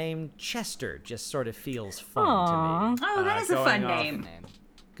reason, the name Chester just sort of feels fun to me. Oh, that is a fun name.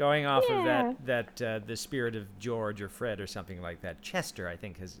 Going off Yeah. of that the spirit of George or Fred or something like that. Chester, I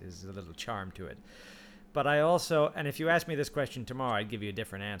think, is a little charm to it. But I also, and if you ask me this question tomorrow, I'd give you a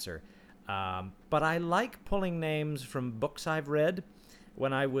different answer. But I like pulling names from books I've read.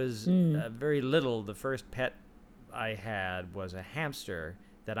 When I was very little, the first pet I had was a hamster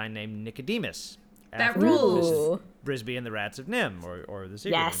that I named Nicodemus. That after rules. Brisby and the Rats of Nim, or the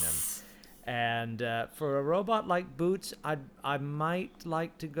Secret of Nim. Yes. And for a robot like Boots, I might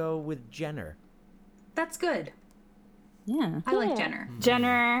like to go with Jenner. That's good. Yeah. I like Jenner.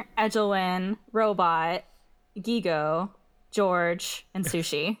 Jenner, Edgelwyn, Robot, Gigo, George, and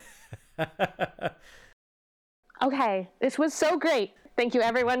Sushi. Okay, this was so great. Thank you,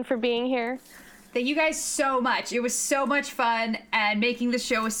 everyone, for being here. Thank you guys so much. It was so much fun, and making the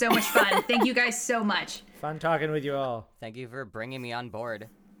show was so much fun. Thank you guys so much. Fun talking with you all. Thank you for bringing me on board.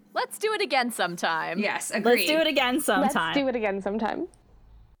 Let's do it again sometime. Yes, agreed. Let's do it again sometime. Let's do it again sometime.